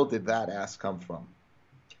hell did that ass come from?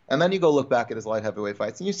 And then you go look back at his light heavyweight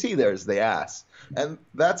fights, and you see there's the ass. And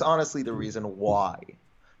that's honestly the reason why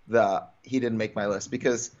he didn't make my list.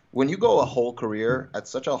 Because when you go a whole career at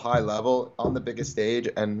such a high level on the biggest stage,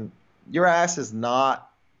 and your ass is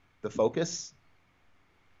not the focus,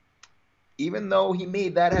 even though he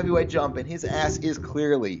made that heavyweight jump and his ass is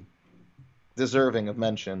clearly deserving of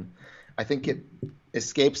mention, I think it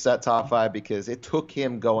escapes that top five because it took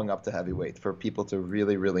him going up to heavyweight for people to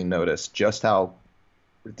really, really notice just how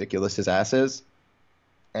ridiculous his ass is.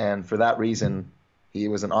 And for that reason, he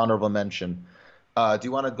was an honorable mention. Do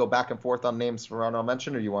you want to go back and forth on names for honorable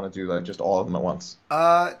mention, or you want to do like just all of them at once?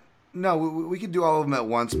 No, we could do all of them at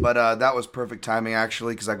once, but that was perfect timing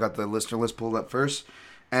actually because I got the listener list pulled up first,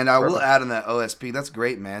 and I will Perfect. add in that OSP. That's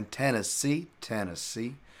great, man. Tennessee,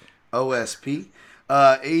 OSP.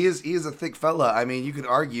 He is a thick fella. I mean, you could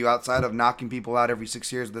argue outside of knocking people out every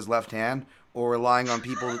 6 years with his left hand or relying on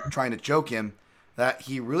people trying to choke him, that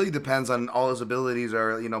he really depends on all his abilities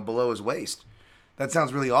are below his waist. That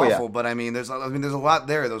sounds really Oh, yeah. awful, but there's a lot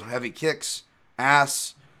there. Those heavy kicks,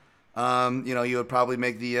 ass. You would probably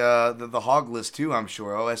make the hog list too. I'm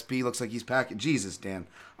sure. OSP looks like he's packing. Jesus, Dan.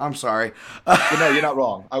 I'm sorry. You're not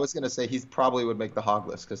wrong. I was going to say he probably would make the hog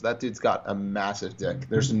list because that dude's got a massive dick.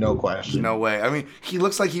 There's no question. No way. I mean, he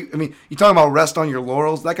looks like he. I mean, you talking about rest on your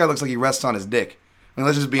laurels? That guy looks like he rests on his dick. I mean,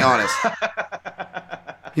 let's just be honest.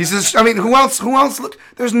 He's just. I mean, who else? Who else? Look,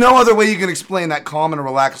 there's no other way you can explain that calm and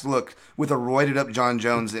relaxed look with a roided up John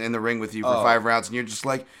Jones in the ring with you for 5 rounds, and you're just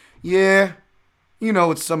like, yeah,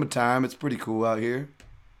 it's summertime. It's pretty cool out here.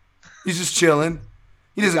 He's just chilling.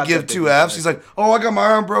 He doesn't got give that two big F's. dick. He's like, oh, I got my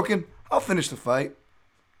arm broken. I'll finish the fight.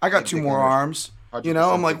 I got 2 dick more energy. arms.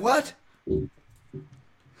 100% I'm like, big what?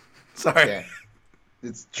 Sorry. Yeah.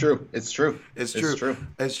 It's true. It's true. It's true.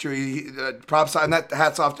 It's true. Props and that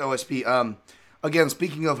hats off to OSP. Again,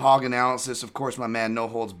 speaking of hog analysis, of course, my man No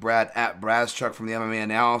Holds Brad at Brazchuck from the MMA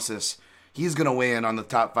Analysis. He's gonna weigh in on the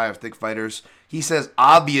top 5 Thicc Fighters. He says,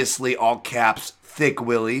 obviously, all caps, Thick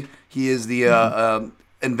Willie. He is the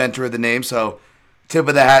inventor of the name. So, tip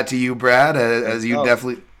of the hat to you, Brad, as you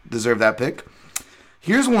definitely deserve that pick.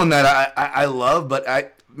 Here's one that I love, but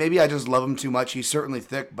maybe I just love him too much. He's certainly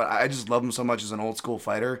thick, but I just love him so much as an old school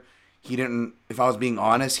fighter. He didn't, if I was being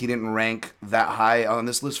honest, he didn't rank that high on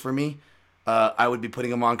this list for me. I would be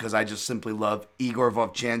putting him on because I just simply love Igor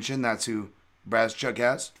Vovchanchin. That's who Brazchuck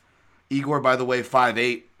has. Igor, by the way,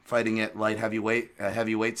 5'8", fighting at light heavyweight,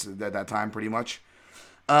 heavyweights at that time pretty much.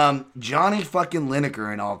 Johnny fucking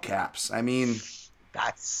Lineker in all caps. I mean...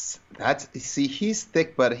 That's see, he's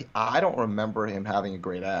thick, but I don't remember him having a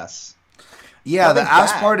great ass. Yeah, the Nothing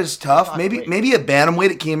ass bad. part is tough. Not Maybe great. at bantamweight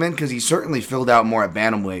it came in because he certainly filled out more at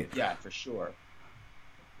bantamweight. Yeah, for sure.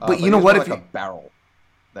 But you he know was what? more If like you, a barrel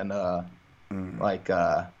than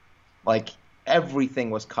Like everything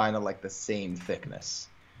was kind of like the same thickness.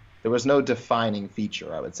 There was no defining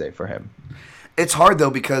feature, I would say, for him. It's hard though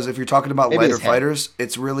because if you're talking about Maybe lighter his head. fighters,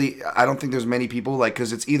 it's really I don't think there's many people like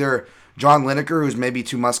because it's either John Lineker who's maybe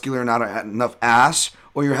too muscular and not enough ass,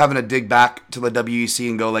 or you're having to dig back to the WEC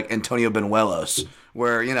and go like Antonio Benuelos,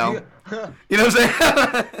 where you know what I'm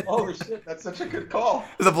saying? Holy shit, that's such a good call.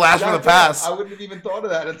 It's a blast from the God damn, past. I wouldn't have even thought of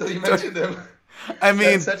that until you mentioned him. I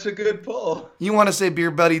mean, That's such a good pull. you want to say beer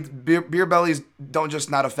bellies don't just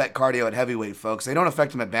not affect cardio at heavyweight, folks. They don't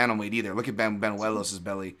affect him at bantamweight either. Look at Benuelos'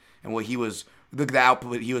 belly and what he was. Look at the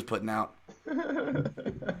output he was putting out.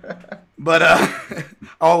 But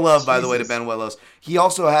all love, by the way, to Jesus. Benuelos. He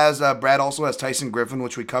also has Brad also has Tyson Griffin,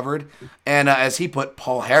 which we covered, and as he put,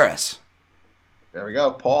 Paul Harris. There we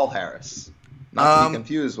go, Paul Harris. Not to be Um,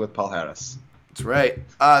 confused with Paul Harris. That's right.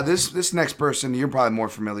 This next person you're probably more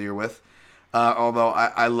familiar with, although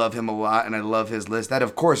I love him a lot and I love his list. That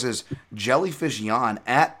of course is Jellyfish Jan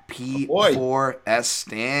at P4S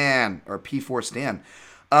Stan or P4 Stan.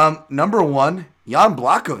 Number one, Jan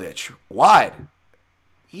Blachowicz, wide.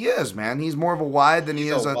 He is, man. He's more of a wide than he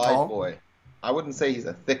He's is a a wide tall. boy. I wouldn't say he's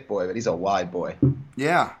a thick boy, but he's a wide boy.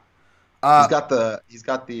 Yeah. He's got the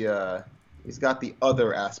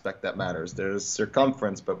other aspect that matters. There's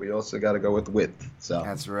circumference, but we also got to go with width. So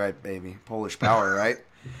That's right, baby. Polish power, right?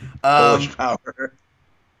 Polish power.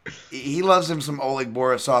 He loves him some Oleg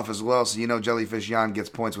Borisov as well, so Jellyfish Jan gets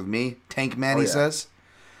points with me. Tank man, he Yeah. says.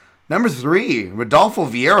 Number three, Rodolfo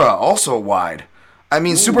Vieira, also wide. I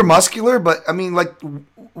mean, super muscular, but I mean, like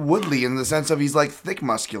Woodley in the sense of he's like thick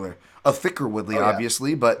muscular. A thicker Woodley, Yeah.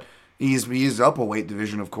 obviously, but he's up a weight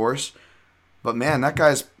division, of course. But man, that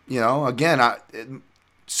guy's, again,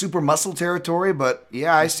 super muscle territory, but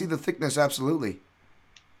yeah, I see the thickness, absolutely.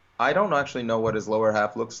 I don't actually know what his lower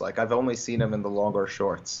half looks like. I've only seen him in the longer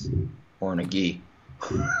shorts or in a gi.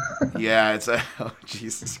 Yeah, oh,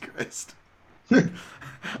 Jesus Christ.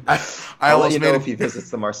 I I'll let almost you made know a, if he visits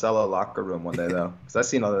the Marcelo locker room one day, though, because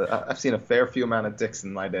I've seen a fair few amount of dicks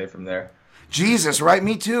in my day from there. Jesus, right?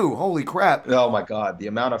 Me too. Holy crap. Oh my God, the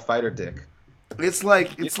amount of fighter dick. It's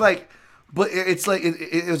like, but it's like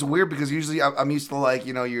it's weird because usually I'm used to like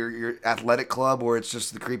your athletic club where it's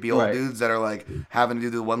just the creepy old Right. dudes that are like having to do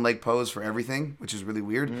the one leg pose for everything, which is really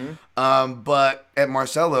weird. Mm-hmm. But at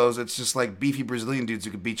Marcelo's, it's just like beefy Brazilian dudes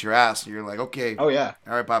who could beat your ass. And you're like, okay, Oh yeah,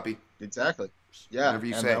 all right, Poppy. exactly. Yeah, Whatever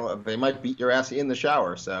you and say. they might beat your ass in the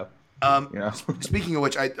shower. So you know. Speaking of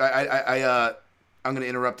which, I'm going to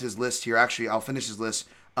interrupt his list here. Actually, I'll finish his list.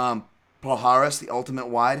 Paul Harris, the ultimate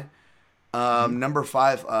wide. Number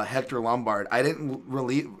 5, Hector Lombard. I didn't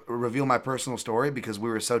really reveal my personal story because we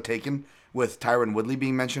were so taken with Tyron Woodley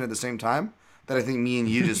being mentioned at the same time that I think me and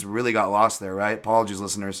you just really got lost there, right? Apologies,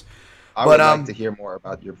 listeners. I would like to hear more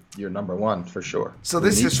about your number one for sure. So We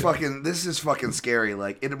need to. this is fucking scary.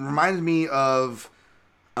 Like it reminds me of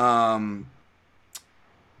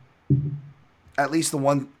at least the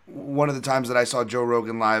one of the times that I saw Joe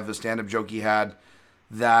Rogan live, a stand-up joke he had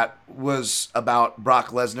that was about Brock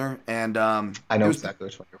Lesnar, and I know it was, exactly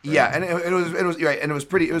which one you're yeah, and it was right, and it was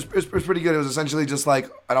pretty good. It was essentially just like,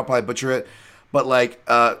 and I'll probably butcher it, but like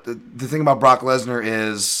the thing about Brock Lesnar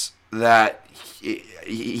is that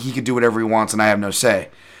he could do whatever he wants, and I have no say.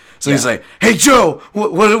 So he's like, "Hey Joe,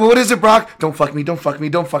 what is it, Brock? Don't fuck me, don't fuck me,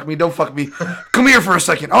 don't fuck me, don't fuck me. Come here for a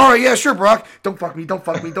second. All right, yeah, sure, Brock. Don't fuck me, don't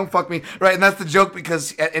fuck me, don't fuck me. Right, and that's the joke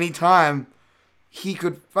because at any time he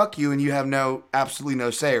could fuck you, and you have absolutely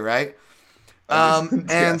no say, right? And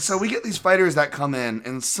Yes. so we get these fighters that come in,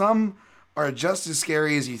 and some are just as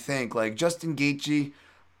scary as you think. Like Justin Gaethje,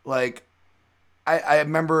 like I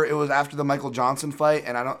remember it was after the Michael Johnson fight,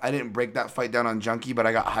 and I didn't break that fight down on Junkie, but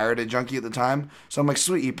I got hired at Junkie at the time, so I'm like,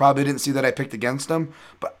 sweet. He probably didn't see that I picked against him,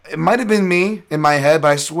 but it might have been me in my head. But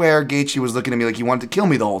I swear Gaethje was looking at me like he wanted to kill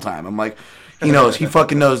me the whole time. I'm like, he knows, he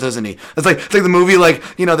fucking knows, doesn't he? It's like the movie, like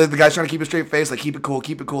the guy's trying to keep a straight face, like keep it cool.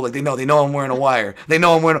 Like they know I'm wearing a wire. They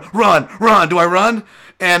know I'm wearing run. Do I run?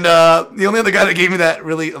 And the only other guy that gave me that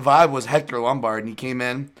really vibe was Hector Lombard, and he came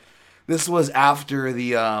in. This was after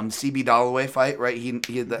the CB Dalloway fight, right? He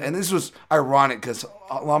had and this was ironic because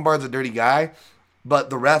Lombard's a dirty guy, but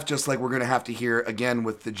the ref, just like we're going to have to hear again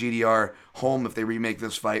with the GDR home if they remake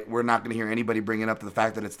this fight, we're not going to hear anybody bringing up the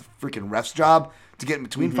fact that it's the freaking ref's job to get in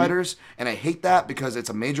between fighters, and I hate that because it's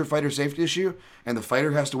a major fighter safety issue, and the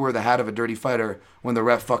fighter has to wear the hat of a dirty fighter when the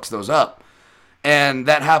ref fucks those up. And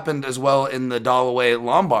that happened as well in the Dalloway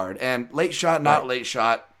Lombard. And late shot, not late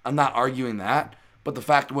shot, I'm not arguing that. But the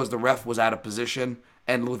fact was the ref was out of position,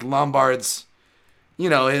 and with Lombard's,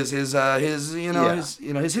 his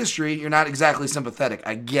history, you're not exactly sympathetic.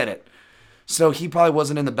 I get it. So he probably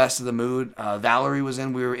wasn't in the best of the mood. Valerie was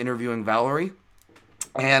in. We were interviewing Valerie.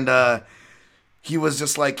 And he was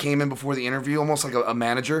just like, came in before the interview, almost like a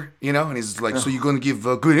manager, you know? And he's like, so you're going to give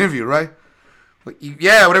a good interview, right? Like,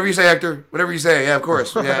 yeah, whatever you say, Hector. Whatever you say. Yeah, of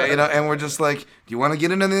course. Yeah, you know, and we're just like, do you want to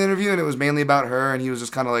get into the interview? And it was mainly about her. And he was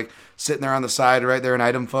just kind of like sitting there on the side, right there in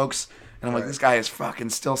item, folks. And I'm like, this guy is fucking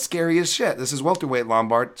still scary as shit. This is welterweight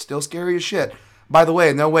Lombard. Still scary as shit. By the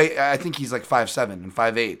way, no way. I think he's like 5'7" and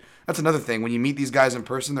 5'8". That's another thing. When you meet these guys in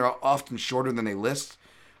person, they're often shorter than they list.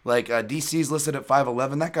 Like DC's listed at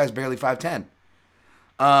 5'11". That guy's barely 5'10".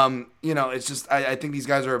 You know, it's just I think these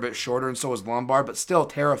guys are a bit shorter, and so is Lombard, but still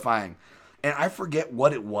terrifying. And I forget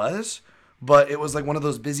what it was, but it was like one of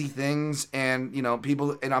those busy things, and you know,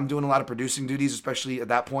 people. And I'm doing a lot of producing duties, especially at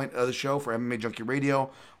that point of the show for MMA Junkie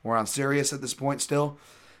Radio. We're on Sirius at this point still,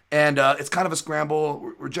 and it's kind of a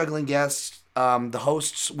scramble. We're juggling guests. The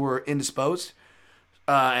hosts were indisposed.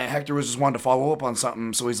 And Hector was just wanted to follow up on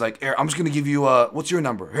something, so he's like, "Here, I'm just gonna give you what's your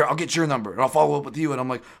number? Here, I'll get your number, and I'll follow up with you." And I'm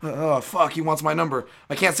like, "Oh fuck, he wants my number.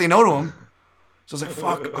 I can't say no to him." So I was like,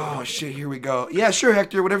 "Fuck, oh shit, here we go. Yeah, sure,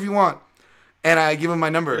 Hector, whatever you want." And I give him my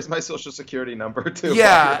number. Here's my social security number too.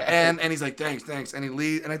 Yeah, and he's like, "Thanks," and he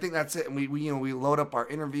leaves, and I think that's it. And we you know we load up our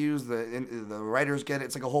interviews. The writers get it.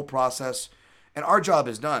 It's like a whole process, and our job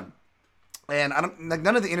is done. And I don't like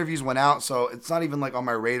none of the interviews went out, so it's not even like on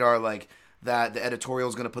my radar like that the editorial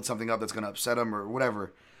is going to put something up that's going to upset him or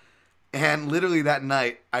whatever. And literally that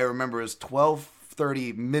night, I remember it was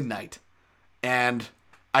 12:30 midnight, and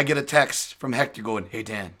I get a text from Hector going, "Hey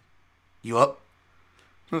Dan, you up?"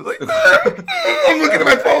 I'm like, I'm looking at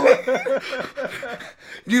my phone.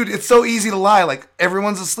 Dude, it's so easy to lie. Like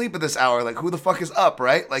everyone's asleep at this hour. Like who the fuck is up,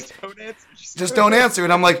 right? Like just don't answer.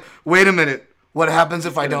 And I'm like, wait a minute. What happens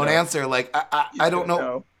if I don't answer? Like I don't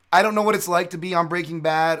know. I don't know what it's like to be on Breaking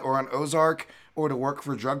Bad or on Ozark or to work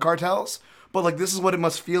for drug cartels, but like this is what it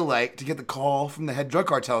must feel like to get the call from the head drug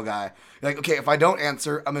cartel guy. Like, okay, if I don't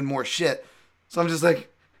answer, I'm in more shit. So I'm just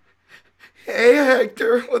like, "Hey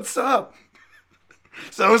Hector, what's up?"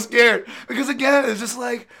 So scared because again, it's just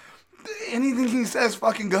like anything he says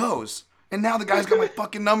fucking goes. And now the guy's got my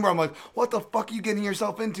fucking number. I'm like, what the fuck are you getting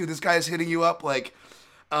yourself into? This guy is hitting you up like,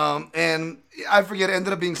 and I forget. It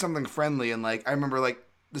ended up being something friendly, and like I remember like.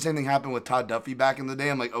 The same thing happened with Todd Duffy back in the day.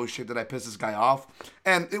 I'm like, oh shit, did I piss this guy off?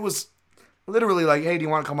 And it was literally like, hey, do you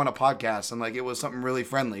want to come on a podcast? And like, it was something really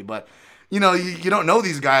friendly. But, you know, you don't know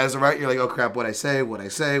these guys, right? You're like, oh crap, what I say. How would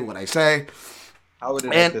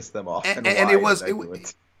it piss them off? And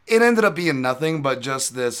it ended up being nothing but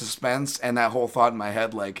just the suspense and that whole thought in my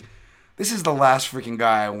head, like, this is the last freaking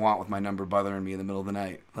guy I want with my number bothering me in the middle of the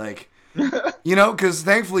night. Like, you know, because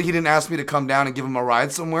thankfully he didn't ask me to come down and give him a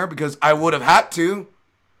ride somewhere because I would have had to.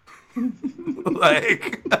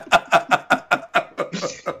 Like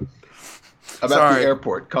I'm at the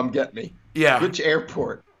airport. Come get me. Yeah. Which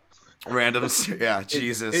airport? Random. Yeah.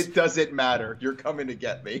 Jesus. It doesn't matter. You're coming to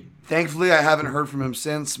get me. Thankfully, I haven't heard from him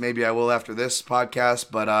since. Maybe I will after this podcast.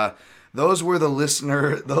 But those were the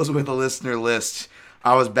listener lists.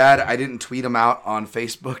 I was bad. I didn't tweet them out on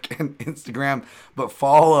Facebook and Instagram, but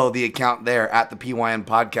follow the account there at the PYN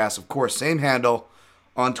Podcast. Of course, same handle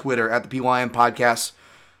on Twitter at the PYN Podcast.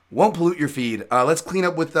 Won't pollute your feed. Let's clean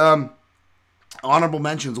up with honorable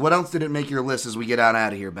mentions. What else didn't make your list as we get out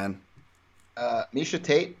of here, Ben? Miesha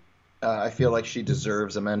Tate. I feel like she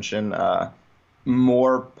deserves a mention.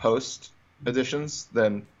 More post editions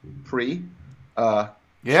than pre. Yeah.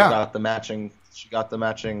 She got the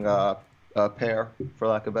matching pair, for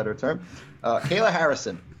lack of a better term. Kayla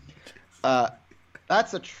Harrison.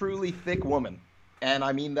 That's a truly thick woman, and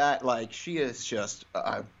I mean that like she is just.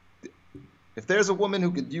 If there's a woman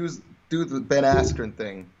who could do the Ben Askren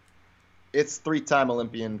thing, it's 3-time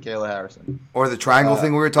Olympian Kayla Harrison. Or the triangle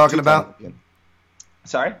thing we were talking about? Olympian.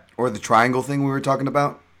 Sorry? Or the triangle thing we were talking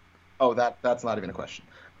about? Oh, that's not even a question.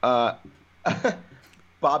 Bob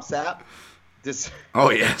Sapp. Oh,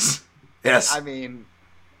 yes. Yes. I mean,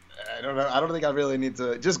 I don't know. I don't think I really need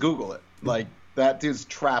to just Google it. Like, that dude's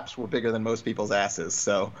traps were bigger than most people's asses.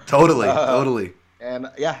 So Totally.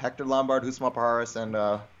 And, yeah, Hector Lombard, Usman Paharis,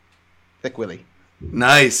 and Thick Willie.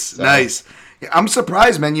 Nice. Yeah, I'm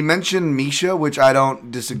surprised, man. You mentioned Miesha, which I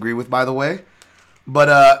don't disagree with, by the way.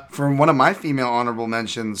 But for one of my female honorable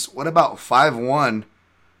mentions, what about 5'1",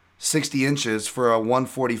 60 inches for a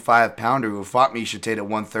 145-pounder who fought Miesha Tate at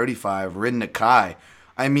 135, Rin Nakai?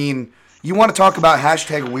 I mean, you want to talk about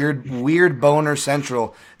hashtag weird boner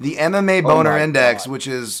central. The MMA boner index, which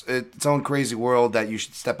is its own crazy world that you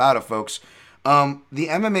should step out of, folks. The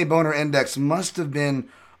MMA boner index must have been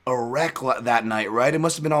a wreck that night, right? It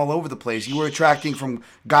must have been all over the place. You were attracting from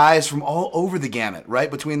guys from all over the gamut,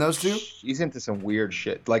 right? Between those two? She's into some weird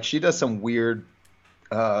shit. Like she does some weird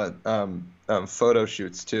photo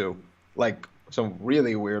shoots too. Like some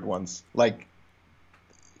really weird ones. Like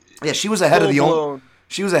Yeah, she was ahead of full-blown,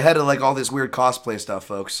 she was ahead of like all this weird cosplay stuff,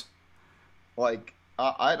 folks. like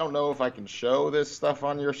I don't know if I can show this stuff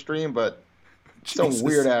on your stream, but some Jesus.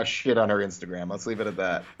 weird ass shit on her Instagram. Let's leave it at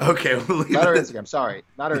that. Okay, we'll leave Not her it. Instagram. Sorry,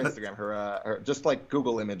 not her Instagram. Her just like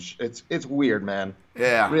Google image. It's weird, man.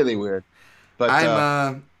 Yeah. Really weird. But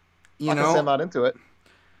I'm you like I said, know, I'm not into it.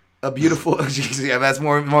 a beautiful geez, yeah, that's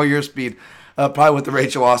more your speed. Probably with the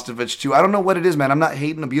Rachel Ostovich too. I don't know what it is, man. I'm not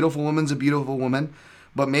hating. A beautiful woman's a beautiful woman.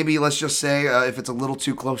 But maybe let's just say if it's a little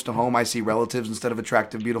too close to home, I see relatives instead of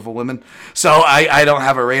attractive, beautiful women. So I don't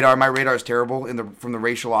have a radar. My radar is terrible from the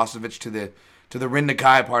Rachel Ostovich to the Rin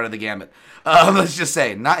Nakai part of the gamut. Let's just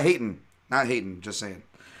say, not hating, just saying.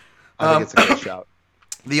 I think it's a good shout.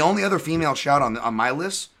 The only other female shout on my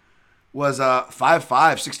list was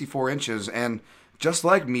 5'5", 64 inches, and just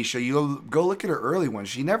like Misha, you go look at her early one.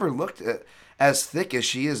 She never looked as thick as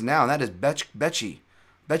she is now, and that is Betchy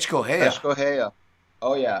Kohea. Eshkohea.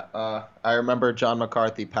 Oh yeah. I remember John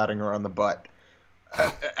McCarthy patting her on the butt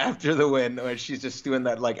after the win, when she's just doing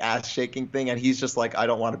that like ass shaking thing, and he's just like, I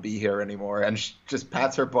don't want to be here anymore, and she just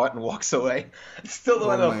pats her butt and walks away. It's still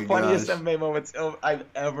one of the funniest MMA moments I've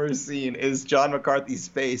ever seen is John McCarthy's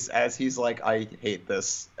face as he's like, I hate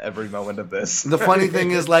this every moment of this. The funny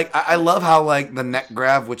thing is, like, I love how like the neck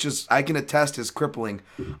grab, which is I can attest is crippling,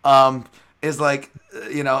 is like,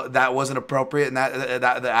 that wasn't appropriate, and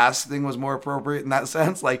that the ass thing was more appropriate in that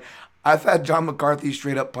sense. Like, I've had John McCarthy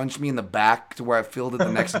straight up punch me in the back to where I filled it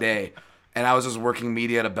the next day, and I was just working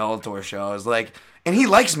media at a Bellator show. I was like, and he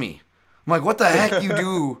likes me. I'm like, what the heck you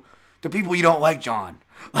do to people you don't like, John?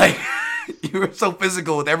 Like, you were so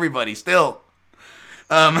physical with everybody still.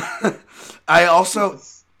 I also,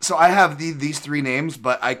 so I have these three names,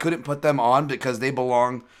 but I couldn't put them on because they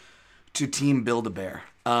belong to Team Build-A-Bear.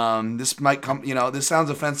 This might come, this sounds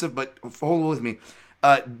offensive, but hold with me.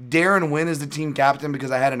 Darren Wynn is the team captain because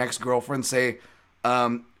I had an ex-girlfriend say,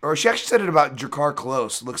 or she actually said it about Jakar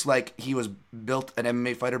Close. Looks like he was an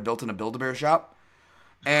MMA fighter built in a Build-A-Bear shop.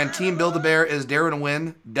 And Team Build-A-Bear is Darren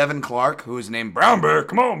Wynn, Devin Clark, who is named Brown Bear.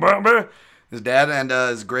 Come on, Brown Bear. His dad and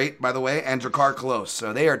is great, by the way, and Jakar Close.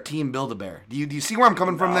 So they are Team Build-A-Bear. Do you see where I'm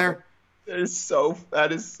coming from there? That is so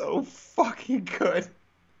fucking good.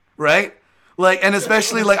 Right? Like, and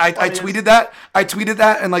especially, like, I tweeted that. I tweeted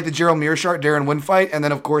that and, like, the Gerald Mearshart, Darren Wynn fight. And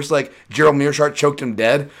then, of course, like, Gerald Mearshart choked him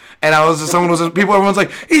dead. And everyone's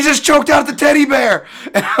like, he just choked out the teddy bear.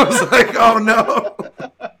 And I was like, oh, no.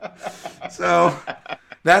 So,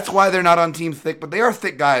 that's why they're not on Team Thicc. But they are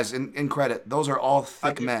thick guys, in credit. Those are all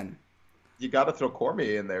thick men. You got to throw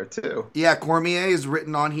Cormier in there, too. Yeah, Cormier is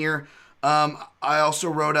written on here. I also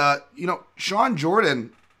wrote, Sean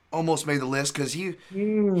Jordan almost made the list because he's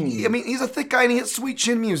a thick guy and he hits sweet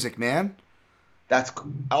chin music, man. That's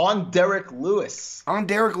on Derek Lewis. On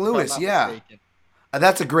Derek Lewis, yeah.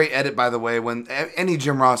 That's a great edit, by the way. When any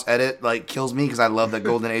Jim Ross edit like kills me because I love that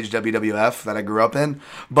golden age WWF that I grew up in.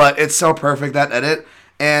 But it's so perfect, that edit.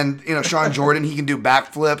 And Sean Jordan, he can do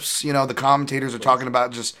backflips. The commentators are talking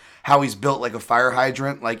about just how he's built like a fire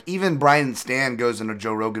hydrant. Like even Brian Stan goes into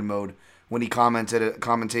Joe Rogan mode when he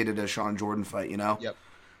commentated a Sean Jordan fight. Yep.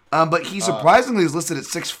 But he surprisingly is listed at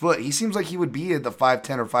 6 foot. He seems like he would be at the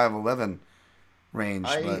 5'10" or 5'11" range.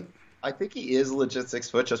 I think he is legit 6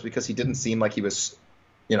 foot just because he didn't seem like he was,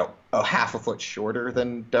 a half a foot shorter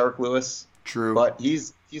than Derek Lewis. True. But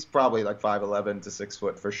he's probably like 5'11" to 6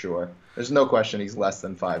 foot for sure. There's no question he's less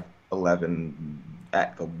than 5'11"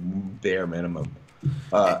 at the bare minimum.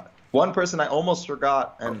 One person I almost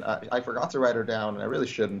forgot, and I forgot to write her down, and I really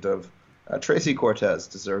shouldn't have. Tracy Cortez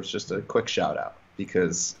deserves just a quick shout out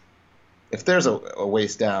because if there's a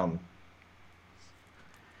waist down.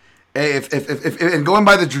 Hey, if and going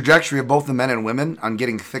by the trajectory of both the men and women on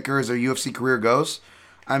getting thicker as their UFC career goes,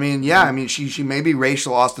 she may be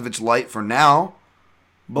Rachel Ostovich light for now,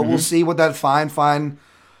 but we'll see what that fine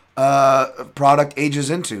product ages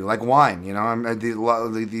into, like wine.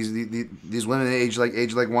 These women age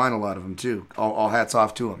like wine. A lot of them too. All hats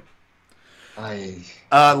off to them. I'm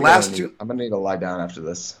gonna need to lie down after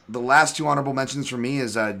this. The last two honorable mentions for me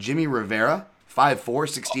is Jimmy Rivera, 5'4",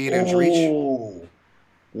 68-inch reach.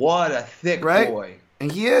 What a thick boy.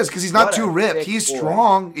 And he is, because he's not too ripped. He's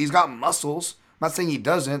strong. He's got muscles. I'm not saying he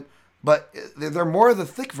doesn't, but they're more of the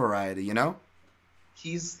thick variety,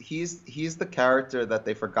 He's the character that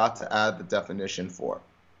they forgot to add the definition for.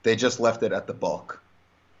 They just left it at the bulk.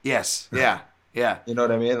 Yes, yeah. Yeah. You know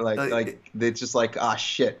what I mean? Uh, Like they just like, ah,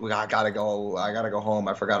 shit, I gotta go home.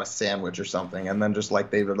 I forgot a sandwich or something, and then just like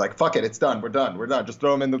they were like, fuck it, it's done, we're done. Just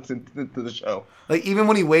throw him into the show. Like even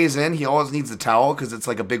when he weighs in, he always needs the towel because it's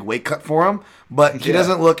like a big weight cut for him. But he Yeah.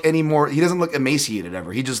 doesn't look any more. He doesn't look emaciated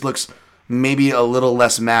ever. He just looks maybe a little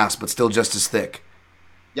less mass, but still just as thick.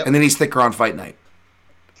 Yep. And then he's thicker on fight night.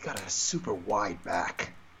 He's got a super wide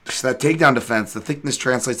back. So that takedown defense, the thickness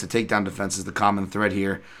translates to takedown defense is the common thread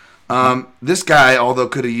here. This guy, although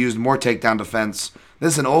could have used more takedown defense,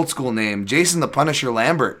 this is an old school name, Jason the Punisher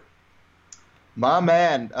Lambert. My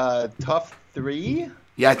man, tough 3.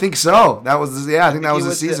 Yeah, I think so. I think that was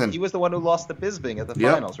the season. He was the one who lost to Bisping at the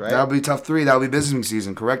finals, right? That would be tough 3. That would be Bisping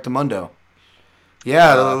season. Correct, Mundo.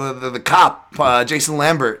 Yeah, the cop, Jason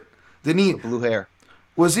Lambert. Didn't he? Blue hair.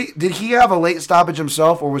 Did he have a late stoppage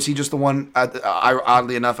himself, or was he just the one,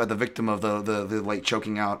 oddly enough, at the victim of the late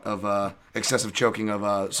choking out of excessive choking of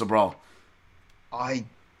Sobral? I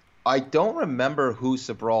don't remember who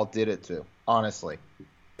Sobral did it to, honestly.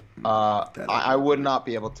 I would not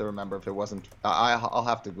be able to remember if it wasn't. I'll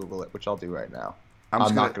have to Google it, which I'll do right now.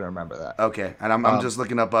 I'm not going to remember that. Okay, and I'm just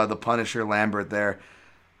looking up the Punisher Lambert there,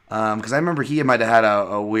 because I remember he might have had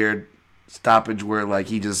a weird stoppage where like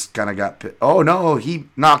he just kind of got. Oh no, he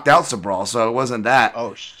knocked out Sobral, so it wasn't that.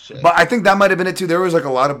 Oh shit! But I think that might have been it too. There was like a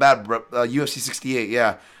lot of bad UFC 68.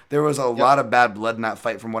 Yeah, there was a lot of bad blood in that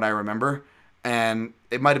fight from what I remember, and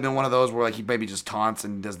it might have been one of those where like he maybe just taunts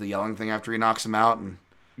and does the yelling thing after he knocks him out and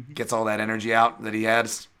gets all that energy out that he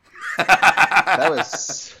has. That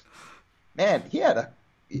was, man. He had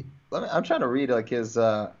I'm trying to read like his.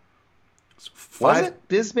 Was it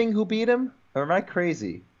Bisping who beat him, or am I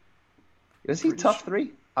crazy? Was he tough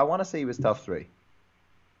 3? I want to say he was tough 3.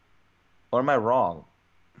 Or am I wrong?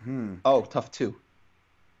 Oh, tough 2.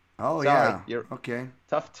 Oh, Sorry, yeah. you're Okay.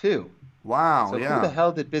 tough 2. Wow, So yeah. who the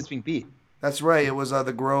hell did Bisping beat? That's right. It was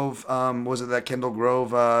the Grove. Was it that Kendall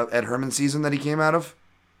Grove Ed Herman season that he came out of?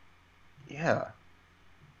 Yeah.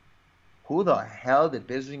 Who the hell did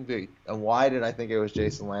Bisping beat? And why did I think it was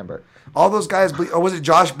Jason Lambert? All those guys. Or was it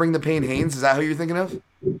Josh Bring the Pain Haynes? Is that who you're thinking of?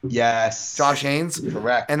 Yes. Josh Haynes?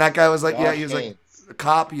 Correct. And that guy was like, Josh he was Haynes. like a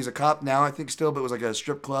cop. He's a cop now, I think still, but was like a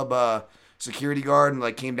strip club security guard and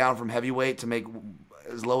like came down from heavyweight to make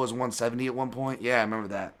as low as 170 at one point. Yeah, I remember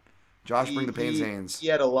that. Josh Bring the Pain Haynes. He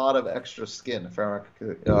had a lot of extra skin, if I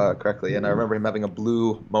remember correctly, and I remember him having a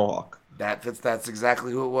blue mohawk. That's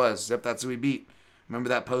exactly who it was. Yep, that's who he beat. Remember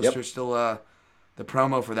that poster? Yep. Still, the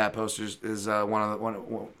promo for that poster is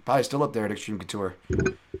probably still up there at Extreme Couture.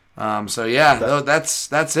 So yeah,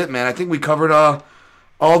 that's it, man. I think we covered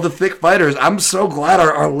all the Thicc Fighters. I'm so glad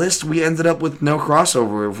our list we ended up with no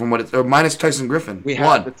crossover from what it's minus Tyson Griffin. We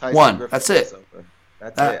had the Tyson one. Griffin That's it. crossover.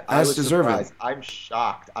 That's it. I was deserving. surprised. I'm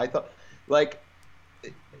shocked. I thought, like,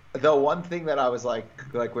 the one thing that I was like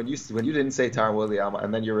when you didn't say Tyron Williams,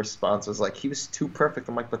 and then your response was like he was too perfect.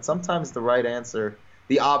 I'm like, but sometimes the right answer,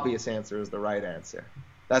 the obvious answer, is the right answer.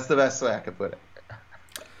 That's the best way I could put it.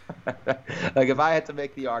 Like if I had to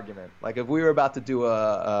make the argument, like if we were about to do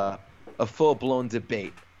a full blown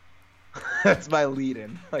debate. That's my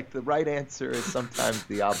lead-in. Like the right answer is sometimes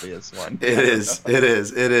the obvious one. It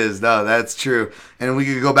is. No, that's true. And we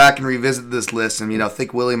could go back and revisit this list, and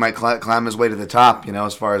Thick Willie might climb his way to the top.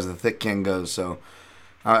 As far as the Thick King goes. So,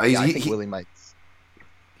 I think Willie might.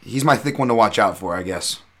 He's my thick one to watch out for, I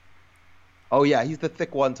guess. Oh yeah, he's the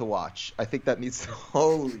thick one to watch. I think that needs to.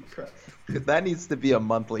 Holy crap! That needs to be a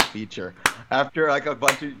monthly feature after like a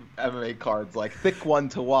bunch of MMA cards, like thick one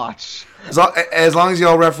to watch. As long as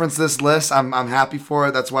y'all reference this list, I'm happy for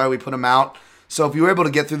it. That's why we put them out. So if you were able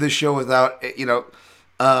to get through this show without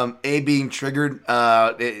being triggered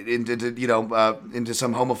into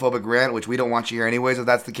some homophobic rant, which we don't want you here anyways, if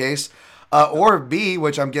that's the case, or B,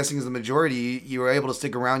 which I'm guessing is the majority, you were able to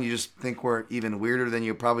stick around. You just think we're even weirder than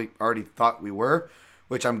you probably already thought we were,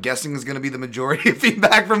 which I'm guessing is going to be the majority of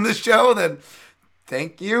feedback from this show, then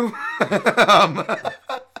thank you.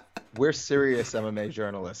 We're serious MMA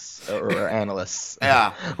journalists or analysts.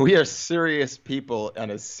 Yeah. We are serious people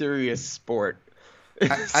in a serious sport.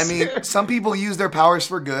 I mean, some people use their powers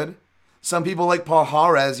for good. Some people like Paul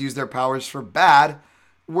Juarez use their powers for bad,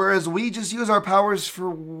 whereas we just use our powers for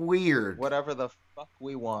weird. Whatever the fuck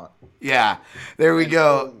we want. Yeah, there we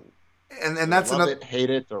go. And that's love another. It, hate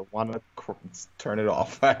it, or want to turn it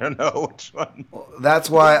off. I don't know which one. That's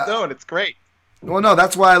why. No, it's great. Well, no,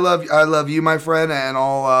 that's why I love you, my friend, and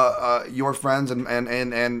all your friends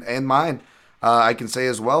and mine. I can say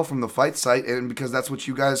as well from the fight site, and because that's what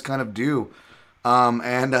you guys kind of do.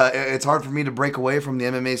 It's hard for me to break away from the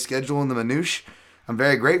MMA schedule and the minutiae. I'm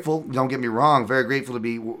very grateful. Don't get me wrong. Very grateful to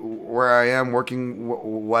be where I am, working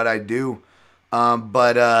what I do.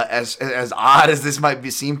 But as odd as this might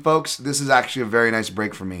seem, folks, this is actually a very nice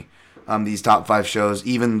break for me. These top 5 shows,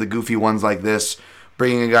 even the goofy ones like this,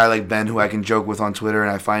 bringing a guy like Ben who I can joke with on Twitter,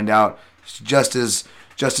 and I find out it's just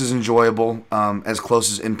as enjoyable, as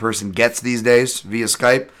close as in person gets these days via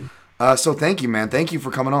Skype. So thank you, man. Thank you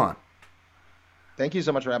for coming on. Thank you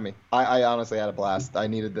so much for having me. I honestly had a blast. I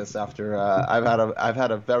needed this after I've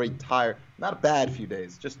had a very tired, not a bad few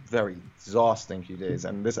days, just very exhausting few days,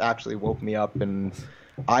 and this actually woke me up, and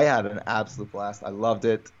I had an absolute blast. I loved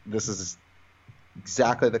it. This is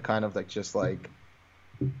exactly the kind of like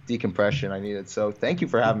decompression I needed. So thank you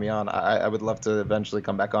for having me on. I would love to eventually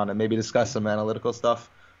come back on and maybe discuss some analytical stuff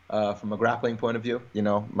from a grappling point of view. You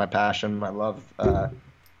know, my passion, my love.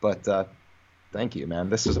 But thank you, man.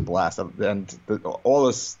 This was a blast, and all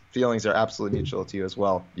those feelings are absolutely mutual to you as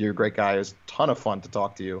well. You're a great guy. It was a ton of fun to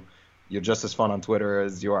talk to you. You're just as fun on Twitter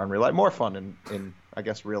as you are in real life. More fun in I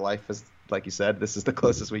guess real life, is like you said. This is the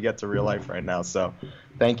closest we get to real life right now. So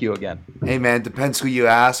thank you again. Hey man, depends who you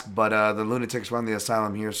ask, but the lunatics run the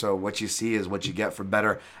asylum here, so what you see is what you get, for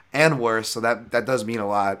better and worse. So that does mean a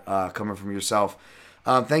lot coming from yourself.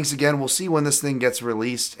 Thanks again. We'll see when this thing gets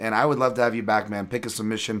released, and I would love to have you back, man. Pick a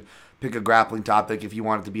submission, pick a grappling topic if you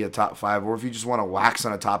want it to be a top 5, or if you just want to wax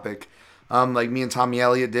on a topic like me and Tommy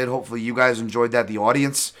Elliott did. Hopefully you guys enjoyed that, the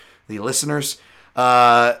audience, the listeners.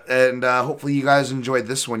 And hopefully you guys enjoyed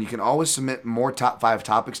this one. You can always submit more top 5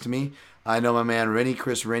 topics to me. I know my man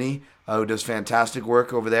Chris Rennie, who does fantastic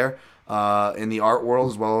work over there in the art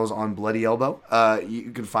world as well as on Bloody Elbow.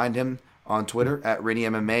 You can find him on Twitter at Rennie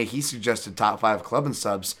MMA. He suggested top 5 club and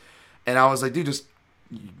subs, and I was like, dude,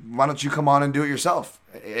 why don't you come on and do it yourself?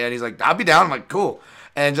 And he's like, I'll be down. I'm like, cool.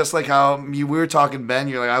 And just like how we were talking, Ben,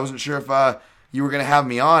 you're like, I wasn't sure if you were gonna have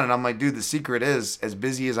me on, and I'm like, dude, the secret is, as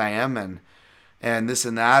busy as I am and this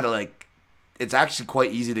and that, like, it's actually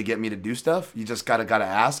quite easy to get me to do stuff. You just gotta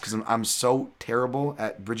ask, because I'm so terrible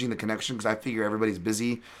at bridging the connection, because I figure everybody's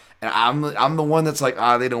busy, and I'm the one that's like,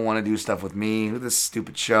 they don't want to do stuff with me. This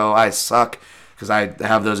stupid show, I suck, because I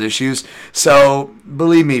have those issues. So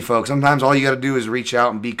believe me, folks, sometimes all you gotta do is reach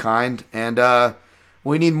out and be kind, and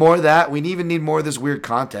we need more of that. We even need more of this weird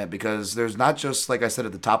content, because there's not just, like I said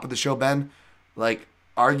at the top of the show, Ben, like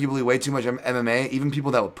arguably way too much MMA. Even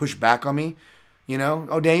people that would push back on me. You know,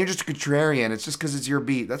 oh, Dan, you're just a contrarian. It's just because it's your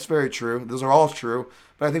beat. That's very true. Those are all true.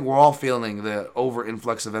 But I think we're all feeling the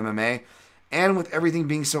over-influx of MMA. And with everything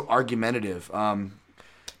being so argumentative,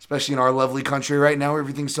 especially in our lovely country right now where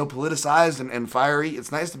everything's so politicized and fiery,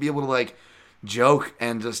 it's nice to be able to, like, joke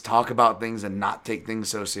and just talk about things and not take things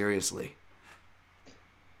so seriously.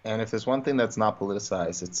 And if there's one thing that's not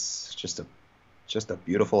politicized, it's just a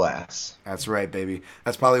beautiful ass. That's right, baby.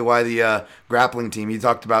 That's probably why the grappling team, you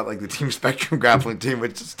talked about like the Team Spectrum grappling team,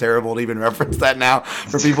 which is terrible to even reference that now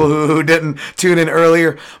for people who didn't tune in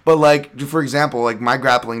earlier. But like, for example, like my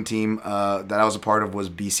grappling team that I was a part of was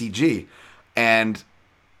BCG. And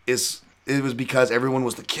it was because everyone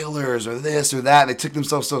was the killers or this or that. And they took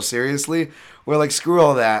themselves so seriously. We're like, screw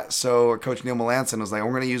all that. So Coach Neil Melanson was like, we're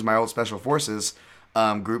going to use my old Special Forces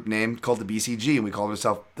group name called the BCG. And we called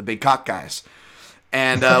ourselves the Big Cock Guys.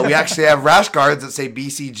 And we actually have rash guards that say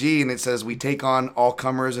BCG, and it says, we take on all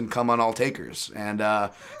comers and come on all takers. And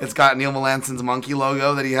it's got Neil Melanson's monkey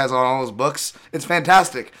logo that he has on all his books. It's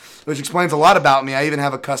fantastic, which explains a lot about me. I even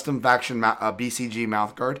have a custom faction BCG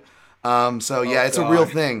mouth guard. So, yeah, it's a real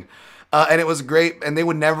thing. And it was great. And they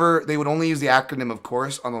would only use the acronym, of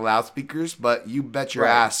course, on the loudspeakers. But you bet your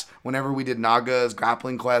ass, whenever we did Naga's,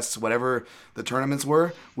 Grappling Quests, whatever the tournaments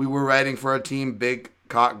were, we were writing for our team Big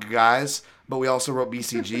Cock Guys. But we also wrote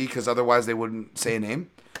BCG because otherwise they wouldn't say a name,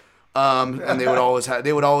 and they would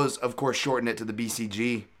always, of course, shorten it to the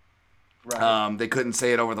BCG. Right. They couldn't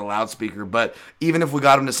say it over the loudspeaker. But even if we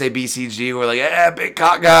got them to say BCG, we're like, yeah, Big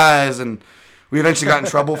Cock Guys, and we eventually got in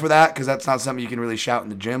trouble for that because that's not something you can really shout in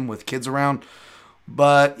the gym with kids around.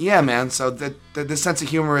 But yeah, man. So the sense of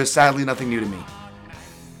humor is sadly nothing new to me.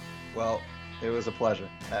 Well, it was a pleasure,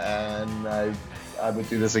 and I would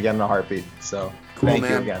do this again in a heartbeat. So cool, thank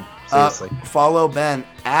man. you again. Seriously. Follow Ben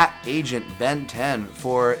at Agent Ben10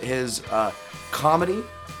 for his comedy.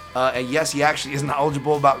 And yes, he actually is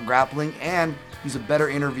knowledgeable about grappling, and he's a better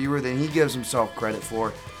interviewer than he gives himself credit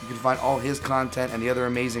for. You can find all his content and the other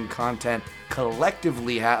amazing content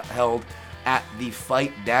collectively held at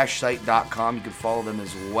thefight-site.com. You can follow them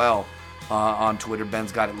as well on Twitter.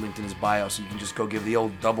 Ben's got it linked in his bio, so you can just go give the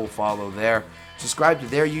old double follow there. Subscribe to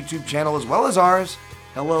their YouTube channel as well as ours.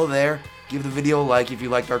 Hello there. Give the video a like if you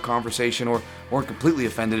liked our conversation or weren't completely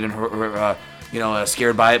offended and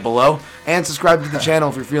scared by it below. And subscribe to the channel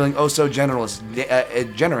if you're feeling oh so generous.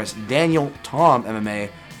 Daniel Tom MMA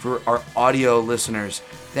for our audio listeners.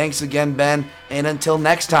 Thanks again, Ben. And until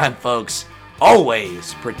next time, folks,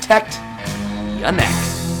 always protect your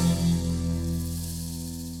necks.